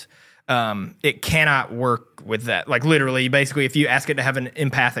voice. It cannot work with that. Like literally, basically, if you ask it to have an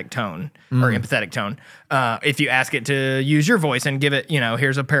empathic tone or empathetic tone, if you ask it to use your voice and give it,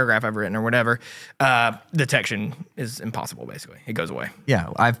 here's a paragraph I've written or whatever, detection is impossible. Basically, it goes away. Yeah,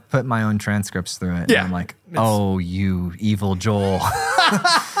 I've put my own transcripts through it. Yeah, and I'm like, oh, you evil Joel.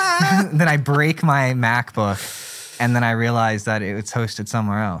 Then I break my MacBook. And then I realize that it's hosted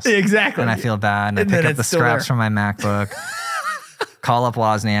somewhere else. Exactly. And I feel bad. And I pick up the scraps from my MacBook. call up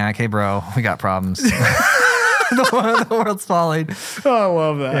Wozniak. Hey, bro, we got problems. the world's falling. Oh, I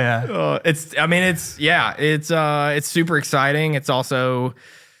love that. Yeah. It's super exciting. It's also,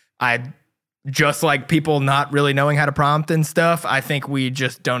 just like people not really knowing how to prompt and stuff, I think we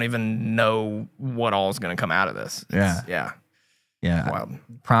just don't even know what all is going to come out of this. Yeah. Wild.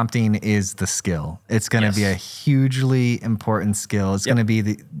 Prompting is the skill. It's going to be a hugely important skill. It's going to be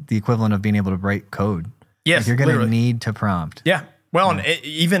the equivalent of being able to write code. Yes, like you're going to need to prompt. Yeah. Well, and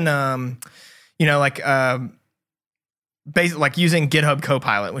even like using GitHub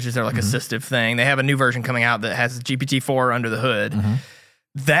Copilot, which is their like assistive thing. They have a new version coming out that has GPT-4 under the hood.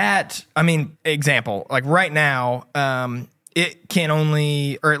 That, example, like right now, it can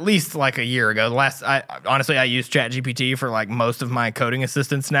only, or at least like a year ago, I used ChatGPT for like most of my coding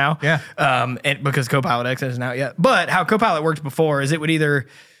assistance now. Yeah. And because Copilot X isn't out yet. But how Copilot worked before is it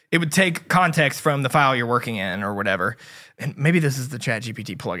would take context from the file you're working in or whatever. And maybe this is the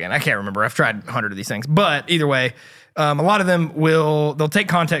ChatGPT plugin. I can't remember. I've tried 100 of these things. But either way, a lot of them they'll take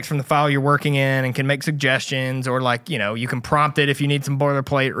context from the file you're working in and can make suggestions, or like, you can prompt it if you need some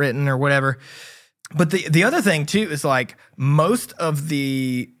boilerplate written or whatever. But the other thing too is like most of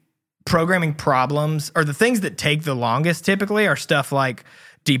the programming problems, or the things that take the longest typically, are stuff like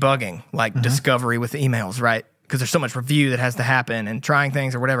debugging, like discovery with emails, right? Because there's so much review that has to happen, and trying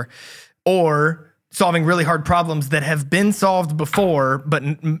things or whatever, or solving really hard problems that have been solved before,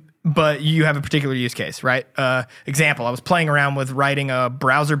 but you have a particular use case, right? Example, I was playing around with writing a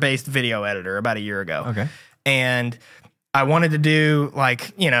browser-based video editor about a year ago. Okay. And I wanted to do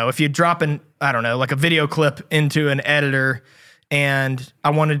like, if you drop like a video clip into an editor, and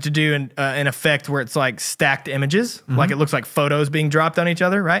I wanted to do an effect where it's like stacked images, like it looks like photos being dropped on each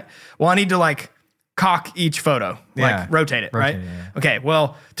other, right? Well, I need to like cock each photo, like rotate it, right? Yeah. Okay,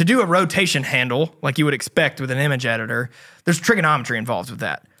 well, to do a rotation handle, like you would expect with an image editor, there's trigonometry involved with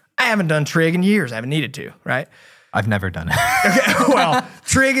that. I haven't done trig in years. I haven't needed to, right? I've never done it. Okay, well,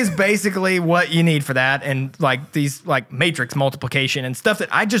 trig is basically what you need for that, and like these like matrix multiplication and stuff that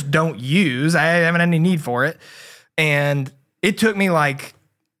I just don't use. I haven't any need for it. And it took me like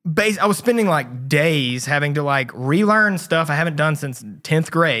I was spending like days having to like relearn stuff I haven't done since 10th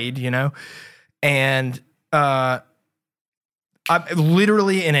grade, And I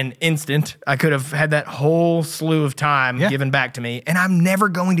literally in an instant, I could have had that whole slew of time given back to me, and I'm never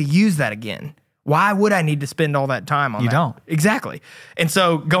going to use that again. Why would I need to spend all that time on that? You don't. Exactly. And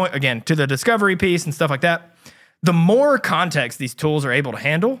so going, again, to the discovery piece and stuff like that, the more context these tools are able to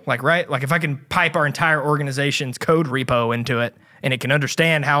handle, like, right? Like if I can pipe our entire organization's code repo into it, and it can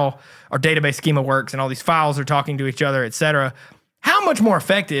understand how our database schema works and all these files are talking to each other, et cetera, how much more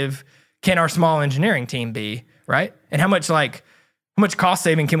effective can our small engineering team be, right? And how much cost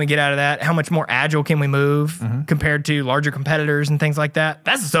saving can we get out of that? How much more agile can we move compared to larger competitors and things like that?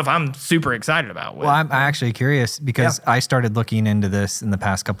 That's the stuff I'm super excited about. Well, I'm actually curious because I started looking into this in the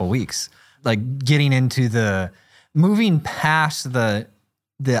past couple of weeks, like getting into moving past the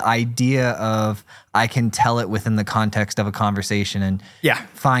idea of I can tell it within the context of a conversation and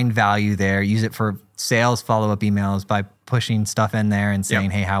find value there, use it for sales follow-up emails by pushing stuff in there and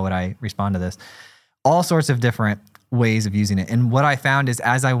saying, hey, how would I respond to this? All sorts of different ways of using it. And what I found is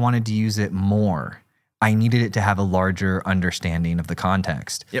as I wanted to use it more, I needed it to have a larger understanding of the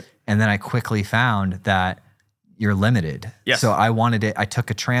context. Yep. And then I quickly found that you're limited. Yes. So I took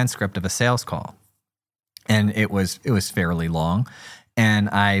a transcript of a sales call, and it was fairly long. And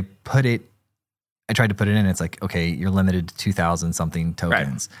I tried to put it in. It's like, okay, you're limited to 2,000 something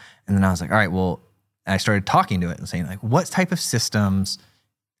tokens. Right. And then I was like, all right, well, I started talking to it and saying like, what type of systems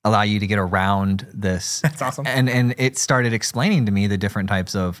allow you to get around this? That's awesome. And it started explaining to me the different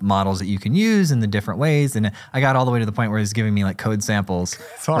types of models that you can use and the different ways. And I got all the way to the point where it was giving me like code samples,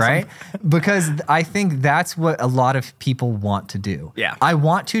 that's awesome. Right? Because I think that's what a lot of people want to do. Yeah. I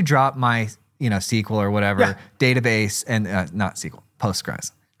want to drop my, SQL or whatever database and not SQL,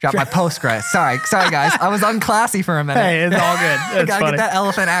 Postgres. Drop my Postgres. Sorry guys. I was unclassy for a minute. Hey, it's all good. It's gotta funny. Get that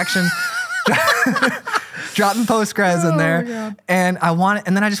elephant action. Dropping Postgres in there, and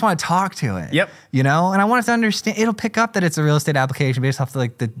and then I just want to talk to it. Yep. And I want it to understand. It'll pick up that it's a real estate application based off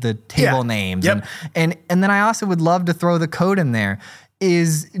like the table names. Yep. And then I also would love to throw the code in there.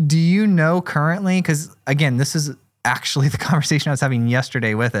 Do you know currently? Because again, this is actually the conversation I was having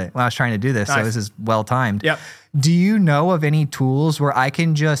yesterday with it when I was trying to do this. Nice. So this is well timed. Yep. Do you know of any tools where I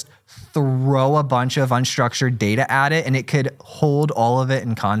can just throw a bunch of unstructured data at it and it could hold all of it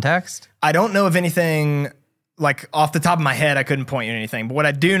in context? I don't know of anything, like off the top of my head, I couldn't point you to anything. But what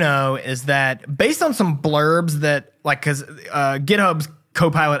I do know is that based on some blurbs that, like, because GitHub's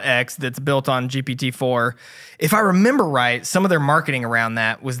Copilot X that's built on GPT-4. If I remember right, some of their marketing around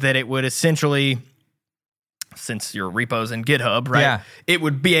that was that it would essentially, since your repo's in GitHub, right? Yeah. It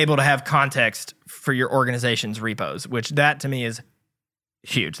would be able to have context for your organization's repos, which that to me is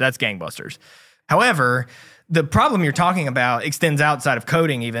huge. That's gangbusters. However, the problem you're talking about extends outside of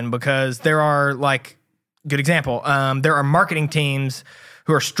coding even, because there are good example, there are marketing teams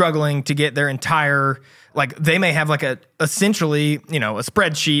who are struggling to get their entire, they may have essentially, a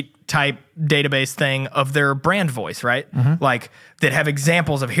spreadsheet type database thing of their brand voice, right? Mm-hmm. That have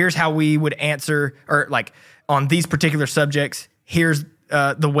examples of here's how we would answer, or on these particular subjects, here's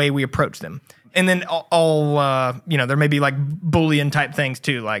the way we approach them. And then there may be Boolean type things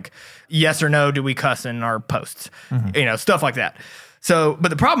too, yes or no, do we cuss in our posts? Mm-hmm. Stuff like that. So, but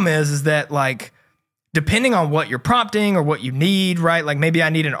the problem is that depending on what you're prompting or what you need, right? Maybe I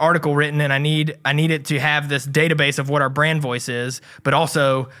need an article written and I need it to have this database of what our brand voice is, but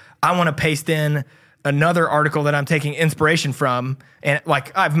also I want to paste in another article that I'm taking inspiration from, and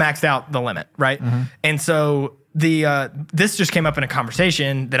I've maxed out the limit, right? Mm-hmm. And so this just came up in a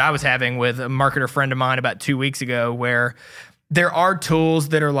conversation that I was having with a marketer friend of mine about 2 weeks ago, where there are tools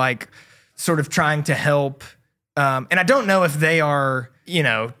that are sort of trying to help, and I don't know if they are,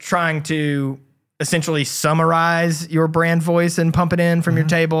 trying to essentially summarize your brand voice and pump it in from your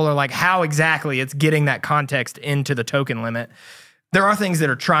table, or how exactly it's getting that context into the token limit. There are things that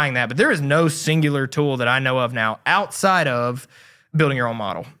are trying that, but there is no singular tool that I know of now outside of building your own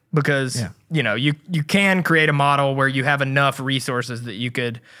model, because you can create a model where you have enough resources that you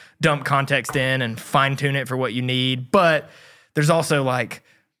could dump context in and fine tune it for what you need. But there's also at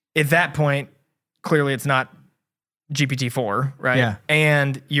that point, clearly it's not GPT-4, right? Yeah.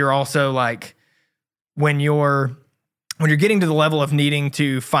 And you're also when you're getting to the level of needing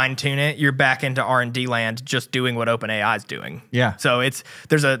to fine tune it, you're back into R&D land, just doing what OpenAI is doing. Yeah. So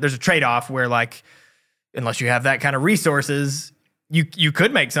there's a trade-off where unless you have that kind of resources, you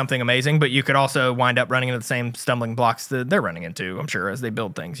could make something amazing, but you could also wind up running into the same stumbling blocks that they're running into, I'm sure, as they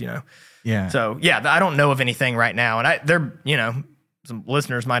build things, Yeah. So I don't know of anything right now, and some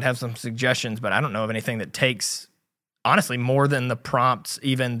listeners might have some suggestions, but I don't know of anything that takes, honestly, more than the prompts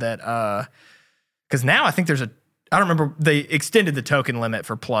even that, because now I think I don't remember, they extended the token limit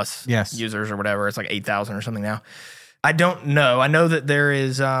for plus users or whatever. It's 8,000 or something now. I don't know. I know that there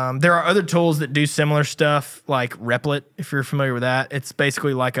are other tools that do similar stuff, like Replit, if you're familiar with that. It's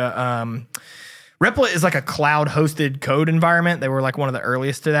basically Replit is a cloud-hosted code environment. They were one of the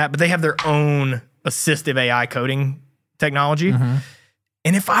earliest to that, but they have their own assistive AI coding technology. Mm-hmm.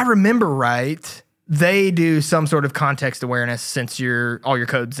 And if I remember right, they do some sort of context awareness since all your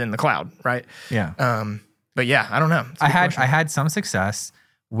code's in the cloud, right? Yeah. But I don't know. I had some success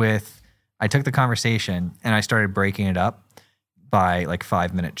with. I took the conversation and I started breaking it up by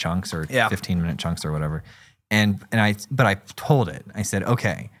 5-minute chunks or 15-minute chunks or whatever. But I told it. I said,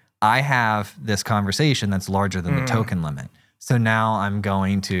 okay, I have this conversation that's larger than the token limit. So now I'm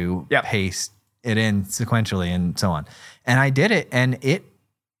going to paste it in sequentially and so on. And I did it, and it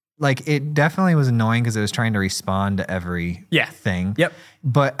definitely was annoying because it was trying to respond to every thing. Yep.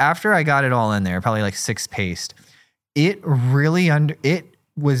 But after I got it all in there, probably 6 paste,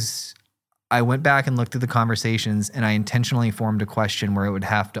 I went back and looked at the conversations, and I intentionally formed a question where it would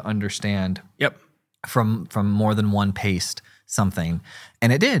have to understand from more than one paste something.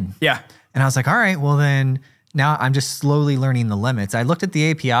 And it did. Yeah. And I was like, all right, well then now I'm just slowly learning the limits. I looked at the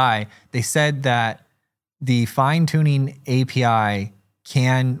API. They said that the fine-tuning API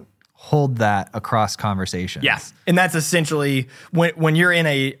can hold that across conversations. Yeah. And that's essentially when you're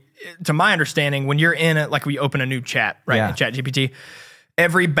to my understanding, when you're in we open a new chat, right? In ChatGPT,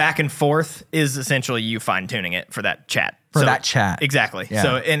 every back and forth is essentially you fine tuning it for that chat. That chat. Exactly. Yeah.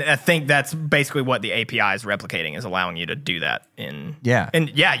 So, and I think that's basically what the API is replicating, is allowing you to do that And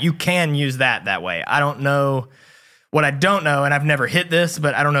you can use that way. I don't know. What I don't know, and I've never hit this,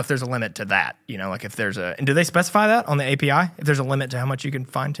 but I don't know if there's a limit to that. If there's and do they specify that on the API? If there's a limit to how much you can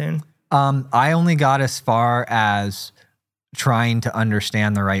fine tune? I only got as far as trying to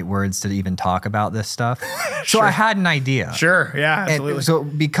understand the right words to even talk about this stuff. So I had an idea. Sure. Yeah, absolutely. And so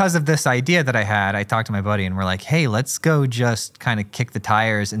because of this idea that I had, I talked to my buddy and we're like, hey, let's go just kind of kick the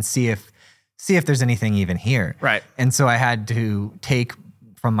tires and see if there's anything even here. Right. And so I had to take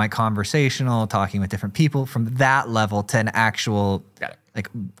from my conversational, talking with different people, from that level to an actual,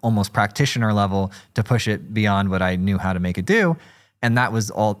 almost practitioner level, to push it beyond what I knew how to make it do. And that was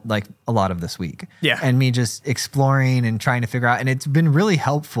all a lot of this week. Yeah. And me just exploring and trying to figure out. And it's been really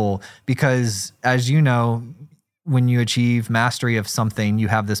helpful because, as you know, when you achieve mastery of something, you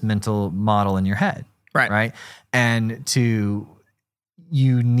have this mental model in your head. Right. Right. And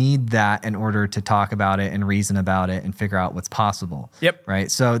you need that in order to talk about it and reason about it and figure out what's possible. Yep.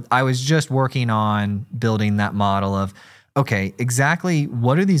 Right. So I was just working on building that model of, okay, exactly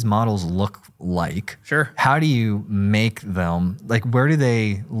what do these models look like? Sure. How do you make them? Like, where do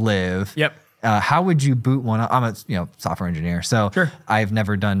they live? Yep. How would you boot one up? I'm a software engineer, so sure. I've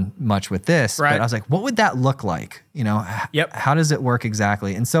never done much with this. Right. But I was like, what would that look like? Yep. How does it work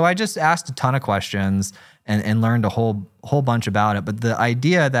exactly? And so I just asked a ton of questions and learned a whole bunch about it. But the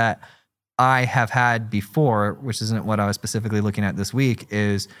idea that I have had before, which isn't what I was specifically looking at this week,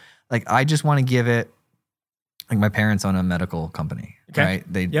 is like I just want to give it. Like my parents own a medical company, right?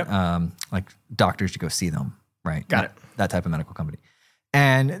 They like doctors, you go see them, right? Got it. That type of medical company,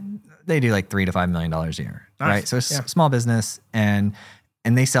 and they do like $3 to $5 million a year, nice. Right? So it's a small business, and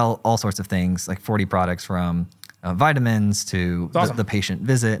they sell all sorts of things, like 40 products from vitamins to the patient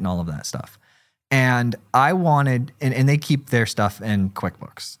visit and all of that stuff. And I wanted, and they keep their stuff in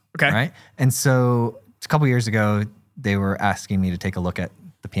QuickBooks, right? And so a couple years ago, they were asking me to take a look at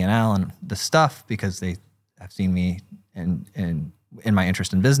the P&L and the stuff because they have seen me in my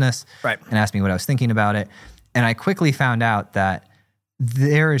interest in business, right? And asked me what I was thinking about it. And I quickly found out that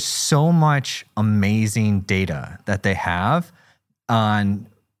there is so much amazing data that they have on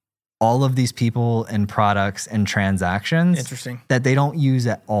all of these people and products and transactions. Interesting. That they don't use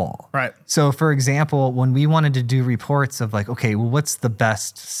at all. Right. So for example, when we wanted to do reports of like, okay, well, what's the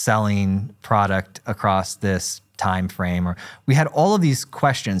best selling product across this time frame? Or we had all of these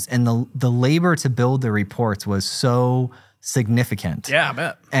questions, and the labor to build the reports was so significant. Yeah, I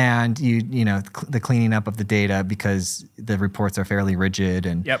bet. And the cleaning up of the data because the reports are fairly rigid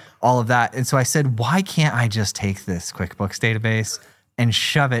and all of that. And so I said, why can't I just take this QuickBooks database and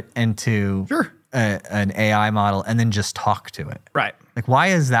shove it into an AI model and then just talk to it? Right. Like, why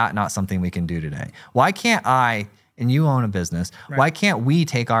is that not something we can do today? Why can't I, and you own a business, why can't we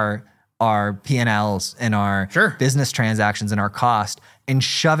take our P&Ls and our business transactions and our cost and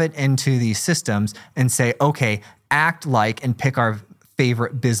shove it into these systems and say, okay, act like and pick our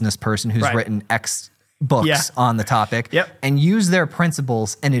favorite business person who's written X books on the topic and use their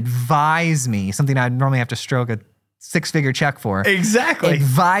principles and advise me, something I'd normally have to stroke a 6-figure check for. Exactly.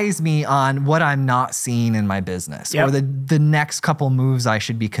 Advise me on what I'm not seeing in my business or the next couple moves I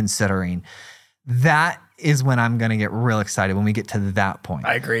should be considering. That is when I'm going to get real excited when we get to that point.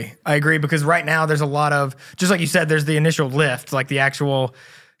 I agree because right now there's a lot of, just like you said, there's the initial lift, like the actual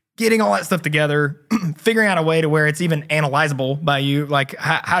getting all that stuff together, figuring out a way to where it's even analyzable by you. Like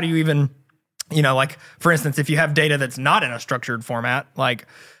how do you even, like for instance, if you have data that's not in a structured format, like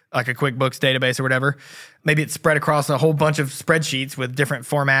a QuickBooks database or whatever, maybe it's spread across a whole bunch of spreadsheets with different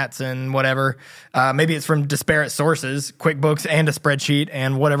formats and whatever. Maybe it's from disparate sources, QuickBooks and a spreadsheet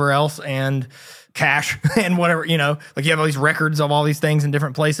and whatever else and cash and whatever, like you have all these records of all these things in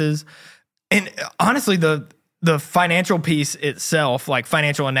different places. And honestly, the financial piece itself, like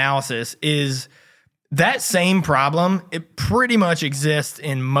financial analysis, is that same problem. It pretty much exists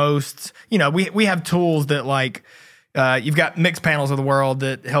in most, we have tools that like, you've got mixed panels of the world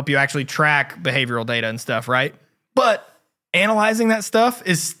that help you actually track behavioral data and stuff, right? But analyzing that stuff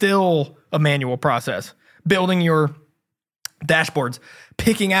is still a manual process. Building your dashboards,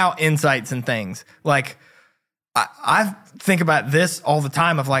 picking out insights and things. Like, I think about this all the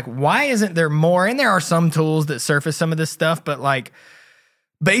time of like, why isn't there more? And there are some tools that surface some of this stuff, but like,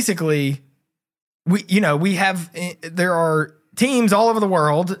 basically, there are teams all over the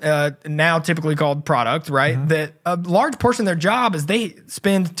world, now typically called product, right? Mm-hmm. That a large portion of their job is they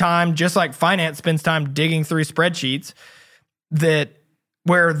spend time, just like finance spends time digging through spreadsheets,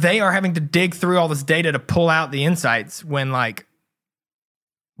 where they are having to dig through all this data to pull out the insights when like,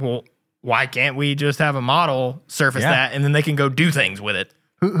 well, why can't we just have a model surface that and then they can go do things with it?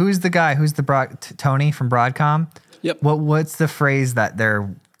 Who's the guy? Who's the Tony from Broadcom? Yep. What's the phrase that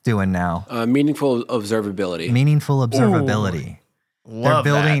they're doing now? Meaningful observability. Meaningful observability. They're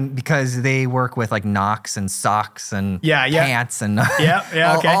building that. Because they work with like Knox and socks and pants and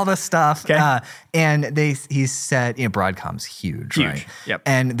all the stuff. Okay. And he said, Broadcom's huge, right? Yep.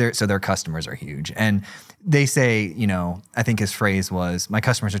 And their customers are huge. And they say, I think his phrase was, my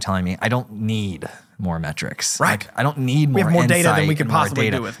customers are telling me I don't need more metrics. Right. Like, I don't need more We have more data than insight we can and more possibly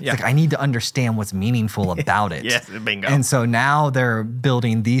data. do with. It's like, I need to understand what's meaningful about it. Yes, bingo. And so now they're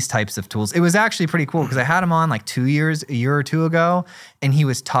building these types of tools. It was actually pretty cool because I had him on like a year or two ago, and he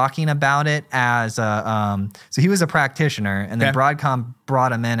was talking about it as so he was a practitioner, and then Broadcom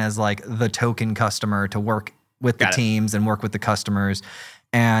brought him in as like the token customer to work with the teams and work with the customers.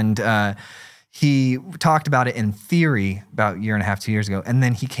 And he talked about it in theory about a year and a half, 2 years ago. And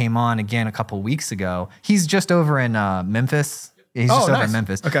then he came on again a couple weeks ago. He's just over in Memphis, He's just over nice. in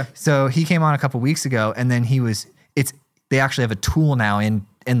Memphis. Okay. So he came on a couple weeks ago, and then they actually have a tool now in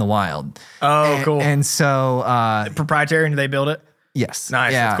the wild. Oh, cool. And so proprietary, and do they build it? Yes.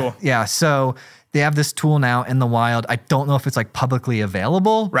 Nice. Yeah. That's cool. Yeah. So they have this tool now in the wild. I don't know if it's like publicly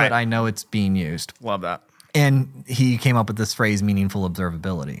available, but I know it's being used. Love that. And he came up with this phrase, meaningful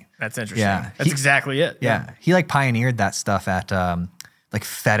observability. That's interesting. Yeah. That's exactly it. Yeah. He like pioneered that stuff at like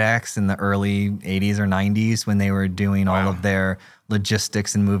FedEx in the early 80s or 90s when they were doing all of their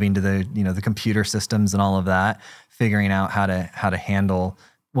logistics and moving to the, the computer systems and all of that, figuring out how to handle.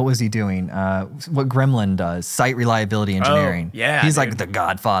 What was he doing? What Gremlin does, site reliability engineering. Oh, yeah. He's like the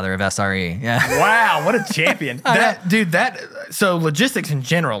godfather of SRE. Yeah. Wow, what a champion. So logistics in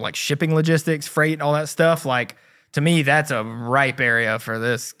general, like shipping logistics, freight, all that stuff, like to me, that's a ripe area for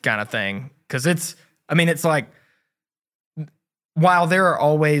this kind of thing. Cause it's like, while there are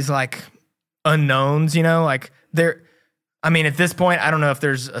always like unknowns, like at this point, I don't know if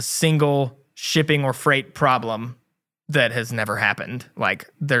there's a single shipping or freight problem that has never happened. Like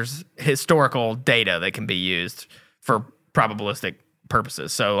there's historical data that can be used for probabilistic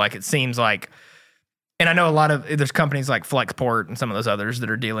purposes. So like it seems like, and I know there's companies like Flexport and some of those others that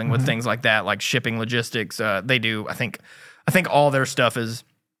are dealing with things like that, like shipping logistics. They do, I think all their stuff is,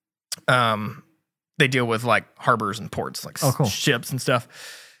 they deal with like harbors and ports, like ships and stuff.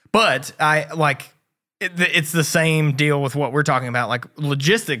 But it's the same deal with what we're talking about. Like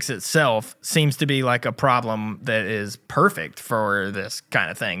logistics itself seems to be like a problem that is perfect for this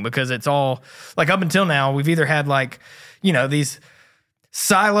kind of thing, because it's all like up until now, we've either had like, these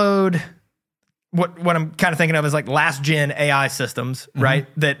siloed, what I'm kind of thinking of is like last gen AI systems, right?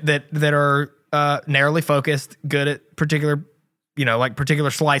 That are narrowly focused, good at particular, like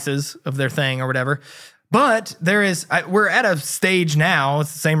particular slices of their thing or whatever. But we're at a stage now,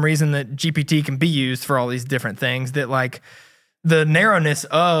 it's the same reason that GPT can be used for all these different things, that like the narrowness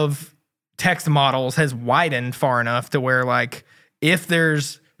of text models has widened far enough to where like if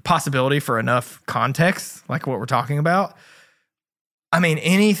there's possibility for enough context, like what we're talking about,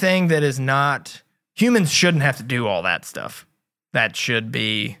 anything that is not, humans shouldn't have to do all that stuff. That should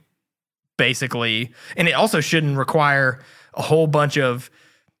be basically, and it also shouldn't require a whole bunch of,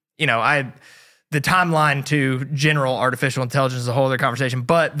 the timeline to general artificial intelligence is a whole other conversation,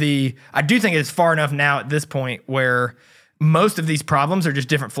 but I do think it's far enough now at this point where most of these problems are just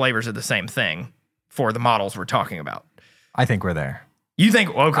different flavors of the same thing for the models we're talking about. I think we're there. You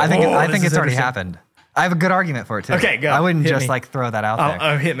think? Okay, I think it's already happened. I have a good argument for it too. Okay, go. I wouldn't just like throw that out there.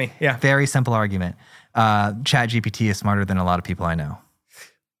 Oh, hit me. Yeah. Very simple argument. ChatGPT is smarter than a lot of people I know.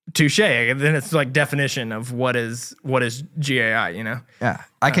 Touche. Then it's like definition of what is GAI, Yeah.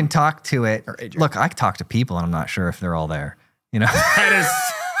 I can talk to it. Look, I talk to people and I'm not sure if they're all there,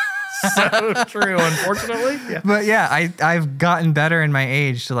 That is so true, unfortunately. Yeah. But yeah, I've gotten better in my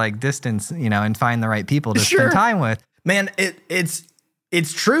age to like distance, and find the right people to spend time with. Man, it's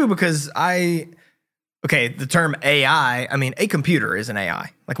true because the term AI, a computer is an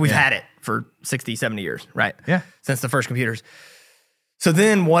AI. Like we've had it for 60, 70 years, right? Yeah. Since the first computers. So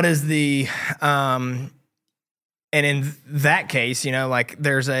then what is and in that case,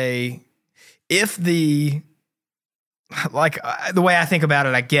 there's the way I think about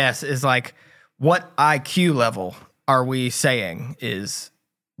it, I guess, is like, what IQ level are we saying is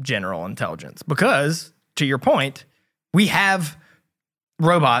general intelligence? Because to your point, we have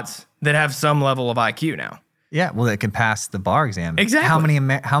robots that have some level of IQ now. Yeah, well, it can pass the bar exam. Exactly.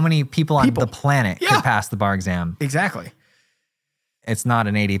 How many people on the planet can pass the bar exam? Exactly. It's not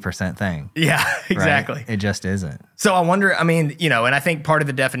an 80% thing. Yeah, exactly. Right? It just isn't. So I wonder, and I think part of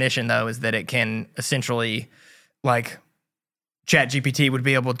the definition, though, is that it can essentially, like, ChatGPT would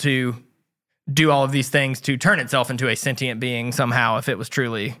be able to do all of these things to turn itself into a sentient being somehow if it was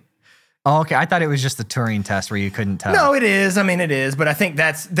truly... Oh, okay. I thought it was just the Turing test where you couldn't tell. No, it is. It is. But I think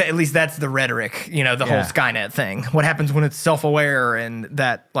at least that's the rhetoric, whole Skynet thing. What happens when it's self-aware and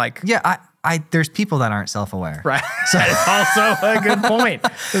that, like... Yeah, there's people that aren't self-aware. Right. So that is also a good point.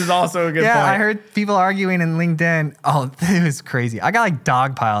 This is also a good point. Yeah, I heard people arguing in LinkedIn. Oh, it was crazy. I got like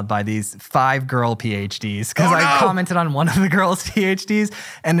dogpiled by these 5 girl PhDs because I commented on one of the girls' PhDs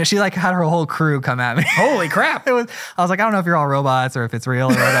and she like had her whole crew come at me. Holy crap. I was like, I don't know if you're all robots or if it's real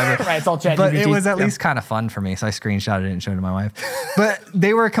or whatever. Right, it's all ChatGPT. But it was at least kind of fun for me. So I screenshotted it and showed it to my wife. But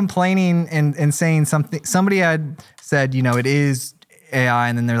they were complaining and saying something. Somebody had said, it is AI,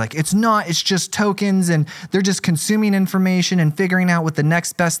 and then they're like, it's not, it's just tokens, and they're just consuming information and figuring out what the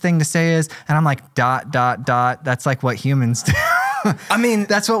next best thing to say is. And I'm like, ... That's like what humans do. I mean,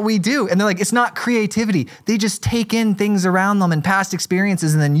 that's what we do. And they're like, it's not creativity. They just take in things around them and past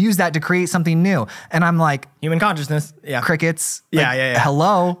experiences and then use that to create something new. And I'm like, human consciousness. Yeah. Crickets. Yeah.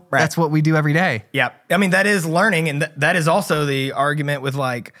 Hello. Right. That's what we do every day. Yeah. I mean, that is learning. And that is also the argument with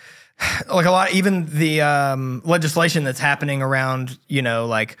like a lot, even the legislation that's happening around,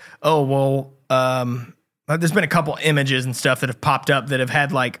 like, there's been a couple images and stuff that have popped up that have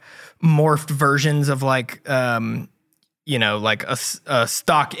had like morphed versions of like, like a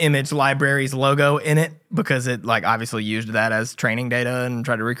stock image library's logo in it because it like obviously used that as training data and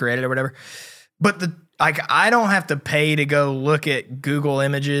tried to recreate it or whatever. But I don't have to pay to go look at Google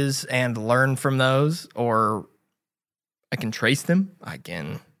images and learn from those, or I can trace them. I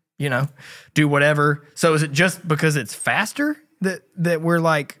can, do whatever. So is it just because it's faster that we're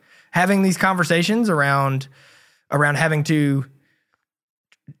like having these conversations around having to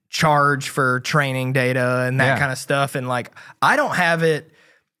charge for training data and that kind of stuff? And like, I don't have it.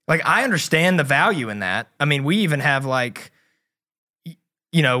 Like, I understand the value in that. I mean, we even have like,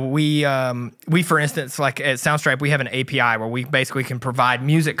 we for instance, like at Soundstripe, we have an API where we basically can provide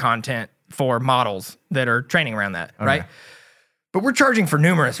music content for models that are training around that, right? But we're charging for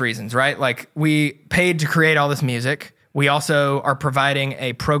numerous reasons, right? Like, we paid to create all this music. We also are providing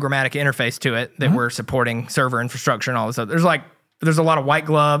a programmatic interface to it that we're supporting server infrastructure and all this other. There's a lot of white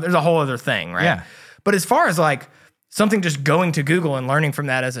glove. There's a whole other thing, right? Yeah. But as far as like something just going to Google and learning from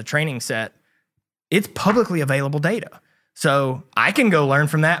that as a training set, it's publicly available data. So I can go learn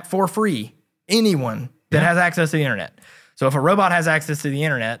from that for free. Anyone that has access to the internet. So if a robot has access to the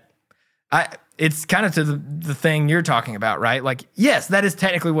internet, it's kind of to the thing you're talking about, right? Like, yes, that is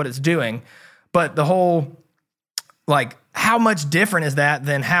technically what it's doing, but the whole, like, how much different is that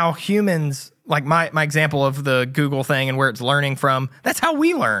than how humans, like my example of the Google thing and where it's learning from, that's how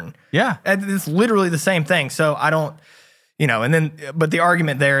we learn. Yeah. And it's literally the same thing. So I don't, and then, but the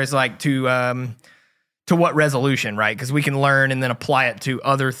argument there is like to what resolution, right? Because we can learn and then apply it to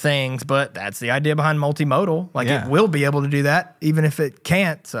other things, but that's the idea behind multimodal. Like, it will be able to do that even if it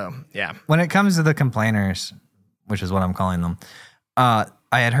can't. So, yeah. When it comes to the complainers, which is what I'm calling them, I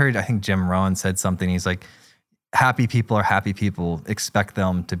had heard, I think Jim Rohn said something. He's like, happy people are happy people. Expect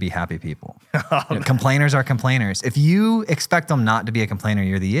them to be happy people. Complainers are complainers. If you expect them not to be a complainer,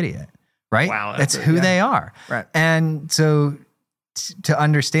 you're the idiot, right? Wow. That's who they are. Right. And so to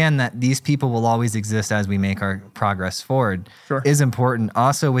understand that these people will always exist as we make our progress forward is important.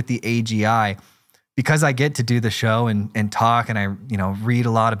 Also with the AGI, because I get to do the show and talk and I read a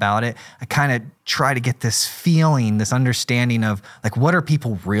lot about it, I kind of try to get this feeling, this understanding of like, what are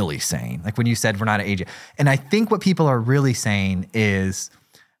people really saying? Like when you said we're not an AGI. And I think what people are really saying is,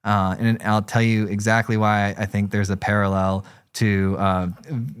 and I'll tell you exactly why I think there's a parallel to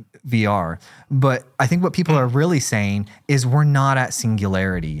VR. But I think what people are really saying is we're not at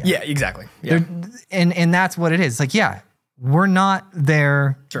singularity yet. Yeah, exactly. Yeah. And that's what it is. Like, we're not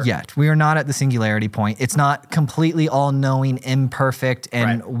there yet. We are not at the singularity point. It's not completely all-knowing, imperfect,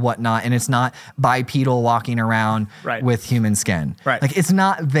 and whatnot. And it's not bipedal walking around with human skin. Right. Like, it's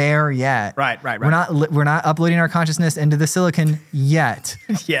not there yet. Right. We're not uploading our consciousness into the silicon yet.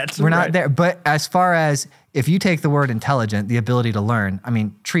 We're not there. But as far as if you take the word intelligent, the ability to learn, I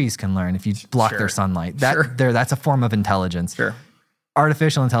mean, trees can learn if you block their sunlight. That's a form of intelligence. Sure.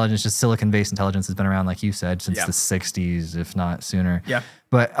 Artificial intelligence, just silicon-based intelligence, has been around, like you said, since the 60s, if not sooner. Yeah.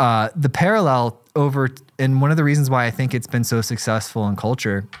 But the parallel and one of the reasons why I think it's been so successful in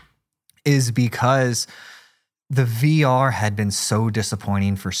culture is because the VR had been so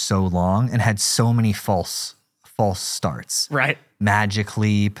disappointing for so long and had so many false starts. Right. Magic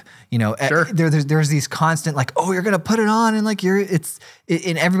Leap, there's these constant like, oh, you're gonna put it on and like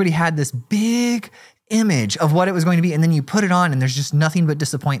and everybody had this big image of what it was going to be, and then you put it on and there's just nothing but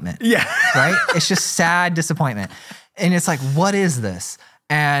disappointment. Yeah. Right? It's just sad disappointment. And it's like, what is this?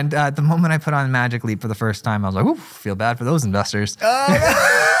 And the moment I put on Magic Leap for the first time, I was like, ooh, feel bad for those investors. glad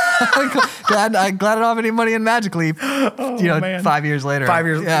I don't have any money in Magic Leap. Man. 5 years later. 5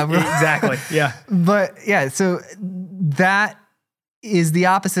 years. Yeah, exactly. Yeah. But yeah, so that is the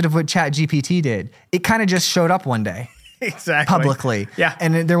opposite of what ChatGPT did. It kind of just showed up one day. Exactly. Publicly. Yeah.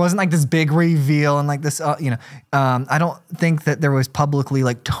 And there wasn't like this big reveal and like this, I don't think that there was publicly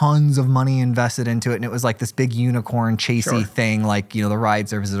like tons of money invested into it. And it was like this big unicorn chasey thing, like, the ride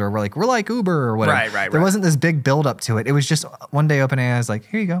services or we're like Uber or whatever. Right. There wasn't this big build up to it. It was just one day OpenAI was like,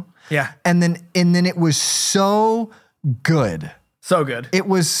 here you go. Yeah. And then it was so good. So good. It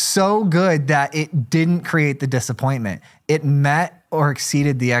was so good that it didn't create the disappointment. It met or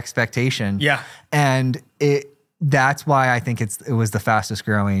exceeded the expectation. Yeah. And that's why I think it was the fastest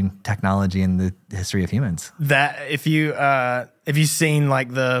growing technology in the history of humans. That if you've seen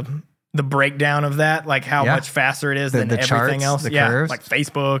like the breakdown of that, like how much faster it is than everything charts, else. The curves. Like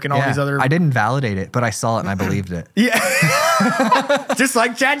Facebook and all these other. I didn't validate it, but I saw it and I believed it. Yeah. Just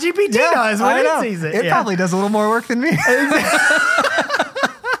like ChatGPT does when it sees it. It probably does a little more work than me.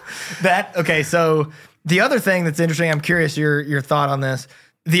 Okay, so the other thing that's interesting, I'm curious your thought on this.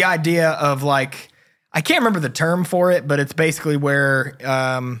 The idea of like, I can't remember the term for it, but it's basically where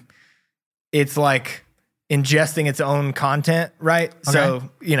it's like ingesting its own content, right? Okay. So,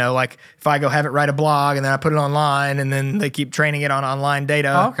 like if I go have it write a blog and then I put it online and then they keep training it on online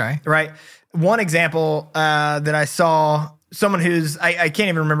data. Oh, okay. Right. One example that I saw, someone who's, I can't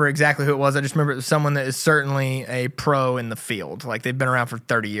even remember exactly who it was. I just remember it was someone that is certainly a pro in the field. Like they've been around for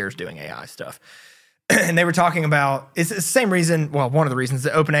 30 years doing AI stuff. And they were talking about, it's the same reason, well, one of the reasons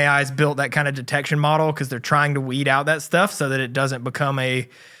that OpenAI has built that kind of detection model, because they're trying to weed out that stuff so that it doesn't become a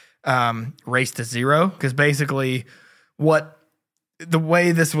race to zero. Because basically the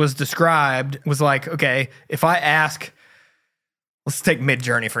way this was described was like, okay, if I ask, let's take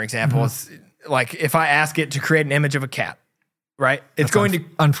Midjourney, for example. It's like if I ask it to create an image of a cat, right? It's going to...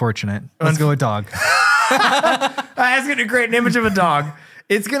 Unfortunate. Let's go with dog. I ask it to create an image of a dog.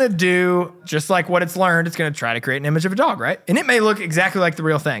 It's going to do just like what it's learned. It's going to try to create an image of a dog, right? And it may look exactly like the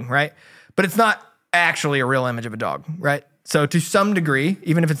real thing, right? But it's not actually a real image of a dog, right? So to some degree,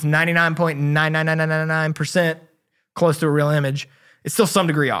 even if it's 99.99999% close to a real image, it's still some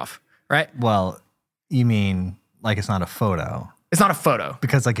degree off, right? Well, you mean like it's not a photo? It's not a photo.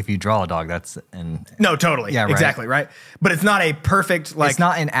 Because like if you draw a dog, that's No, totally. Yeah, right. Exactly, right? But it's not a perfect like... It's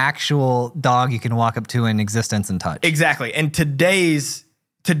not an actual dog you can walk up to in existence and touch. Exactly. And today's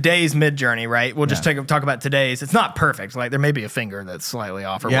Midjourney, right? We'll just talk about today's. It's not perfect. Like there may be a finger that's slightly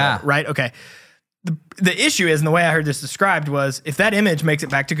off or whatever, right? Okay. The issue is, and the way I heard this described was, if that image makes it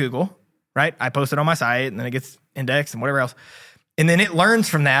back to Google, right? I post it on my site and then it gets indexed and whatever else. And then it learns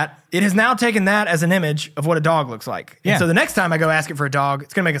from that. It has now taken that as an image of what a dog looks like. Yeah. And so the next time I go ask it for a dog,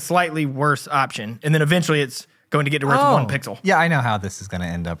 it's going to make a slightly worse option. And then eventually it's going to get to where it's 1 pixel. Yeah, I know how this is going to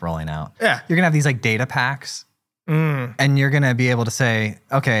end up rolling out. Yeah. You're going to have these like data packs. And you're going to be able to say,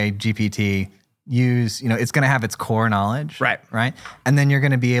 okay, GPT, use, it's going to have its core knowledge. Right. Right. And then you're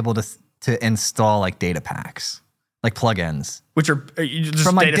going to be able to install like data packs, like plugins. Which are just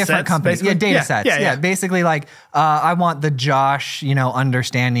from like data different sets, companies. basically? Yeah, data sets. Yeah. Basically like, I want the Josh,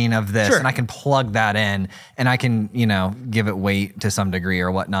 understanding of this. Sure. And I can plug that in and I can, give it weight to some degree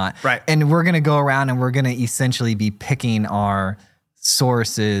or whatnot. Right. And we're going to go around and we're going to essentially be picking our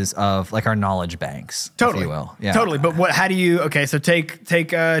sources of like our knowledge banks, totally, if you will. Yeah. Totally. But how do you, okay, so take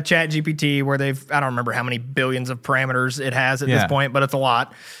ChatGPT where I don't remember how many billions of parameters it has at this point, but it's a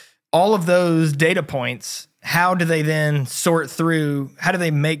lot. All of those data points, how do they then sort through, how do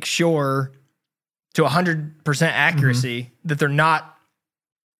they make sure to 100% accuracy that they're not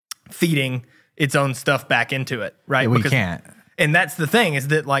feeding its own stuff back into it, right? We can't. And that's the thing is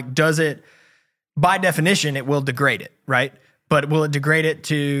that like, does it, by definition, it will degrade it, right? But will it degrade it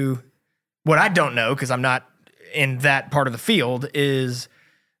to what I don't know, because I'm not in that part of the field, is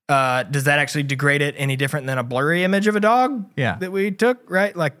does that actually degrade it any different than a blurry image of a dog that we took,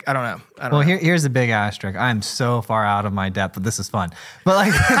 right? Like, I don't know. Well, here's a big asterisk. I'm so far out of my depth, but this is fun. But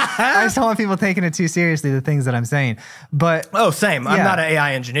like, I just don't want people taking it too seriously, the things that I'm saying. But same. I'm not an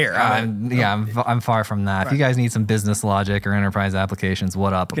AI engineer. I'm far from that. Right. If you guys need some business logic or enterprise applications,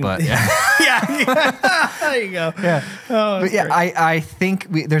 what up? But there you go. Yeah. But yeah, I think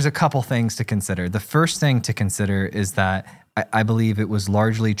there's a couple things to consider. The first thing to consider is that I believe it was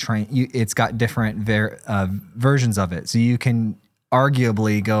largely trained. It's got different versions of it. So you can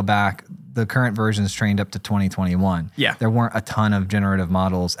arguably go back. The current version is trained up to 2021. Yeah. There weren't a ton of generative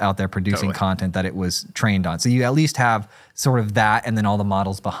models out there producing content that it was trained on. So you at least have sort of that and then all the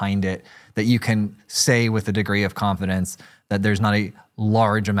models behind it that you can say with a degree of confidence that there's not a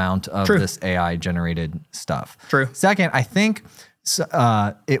large amount of this AI generated stuff. True. Second, I think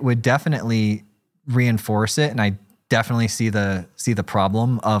it would definitely reinforce it. And I definitely see the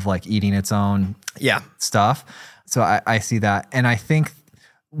problem of like eating its own stuff. So I see that. And I think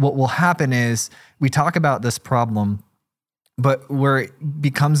what will happen is we talk about this problem, but where it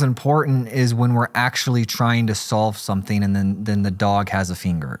becomes important is when we're actually trying to solve something and then the dog has a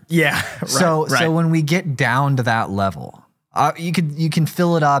finger. Yeah. Right, so when we get down to that level, you can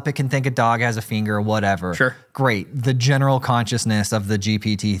fill it up. It can think a dog has a finger or whatever. Sure. Great. The general consciousness of the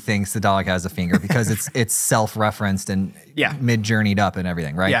GPT thinks the dog has a finger because it's self-referenced and mid-journeyed up and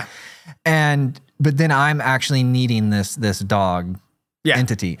everything, right? Yeah. But then I'm actually needing this dog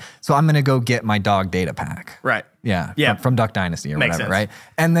entity. So I'm going to go get my dog data pack. Right. Yeah. From Duck Dynasty or Makes whatever, sense. right?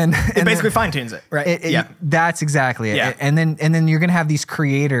 And then it basically fine tunes it. Right. That's exactly it. Yeah. And then you're going to have these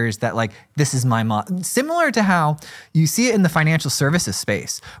creators that like, this is my similar to how you see it in the financial services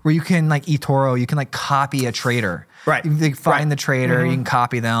space where you can like eToro, you can like copy a trader. Right. You find the trader, you can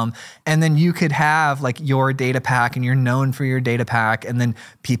copy them. And then you could have like your data pack and you're known for your data pack. And then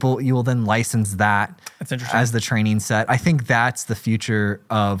you will then license that as the training set. I think that's the future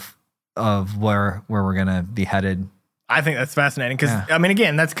of where we're going to be headed. I think that's fascinating because, I mean,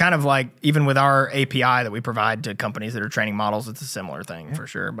 again, that's kind of like even with our API that we provide to companies that are training models, it's a similar thing for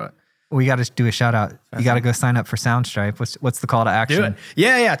sure. But we got to do a shout out. You got to go sign up for Soundstripe. What's the call to action? Do it.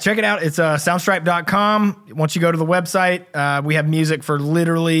 Yeah. Check it out. It's soundstripe.com. Once you go to the website, we have music for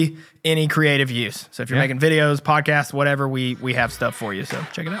literally any creative use. So if you're making videos, podcasts, whatever, we have stuff for you. So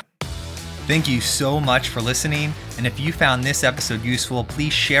check it out. Thank you so much for listening. And if you found this episode useful,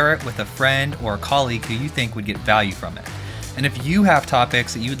 please share it with a friend or a colleague who you think would get value from it. And if you have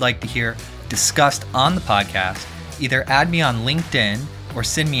topics that you would like to hear discussed on the podcast, either add me on LinkedIn or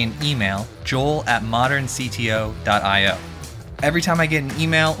send me an email, joel@moderncto.io. Every time I get an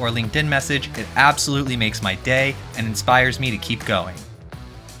email or LinkedIn message, it absolutely makes my day and inspires me to keep going.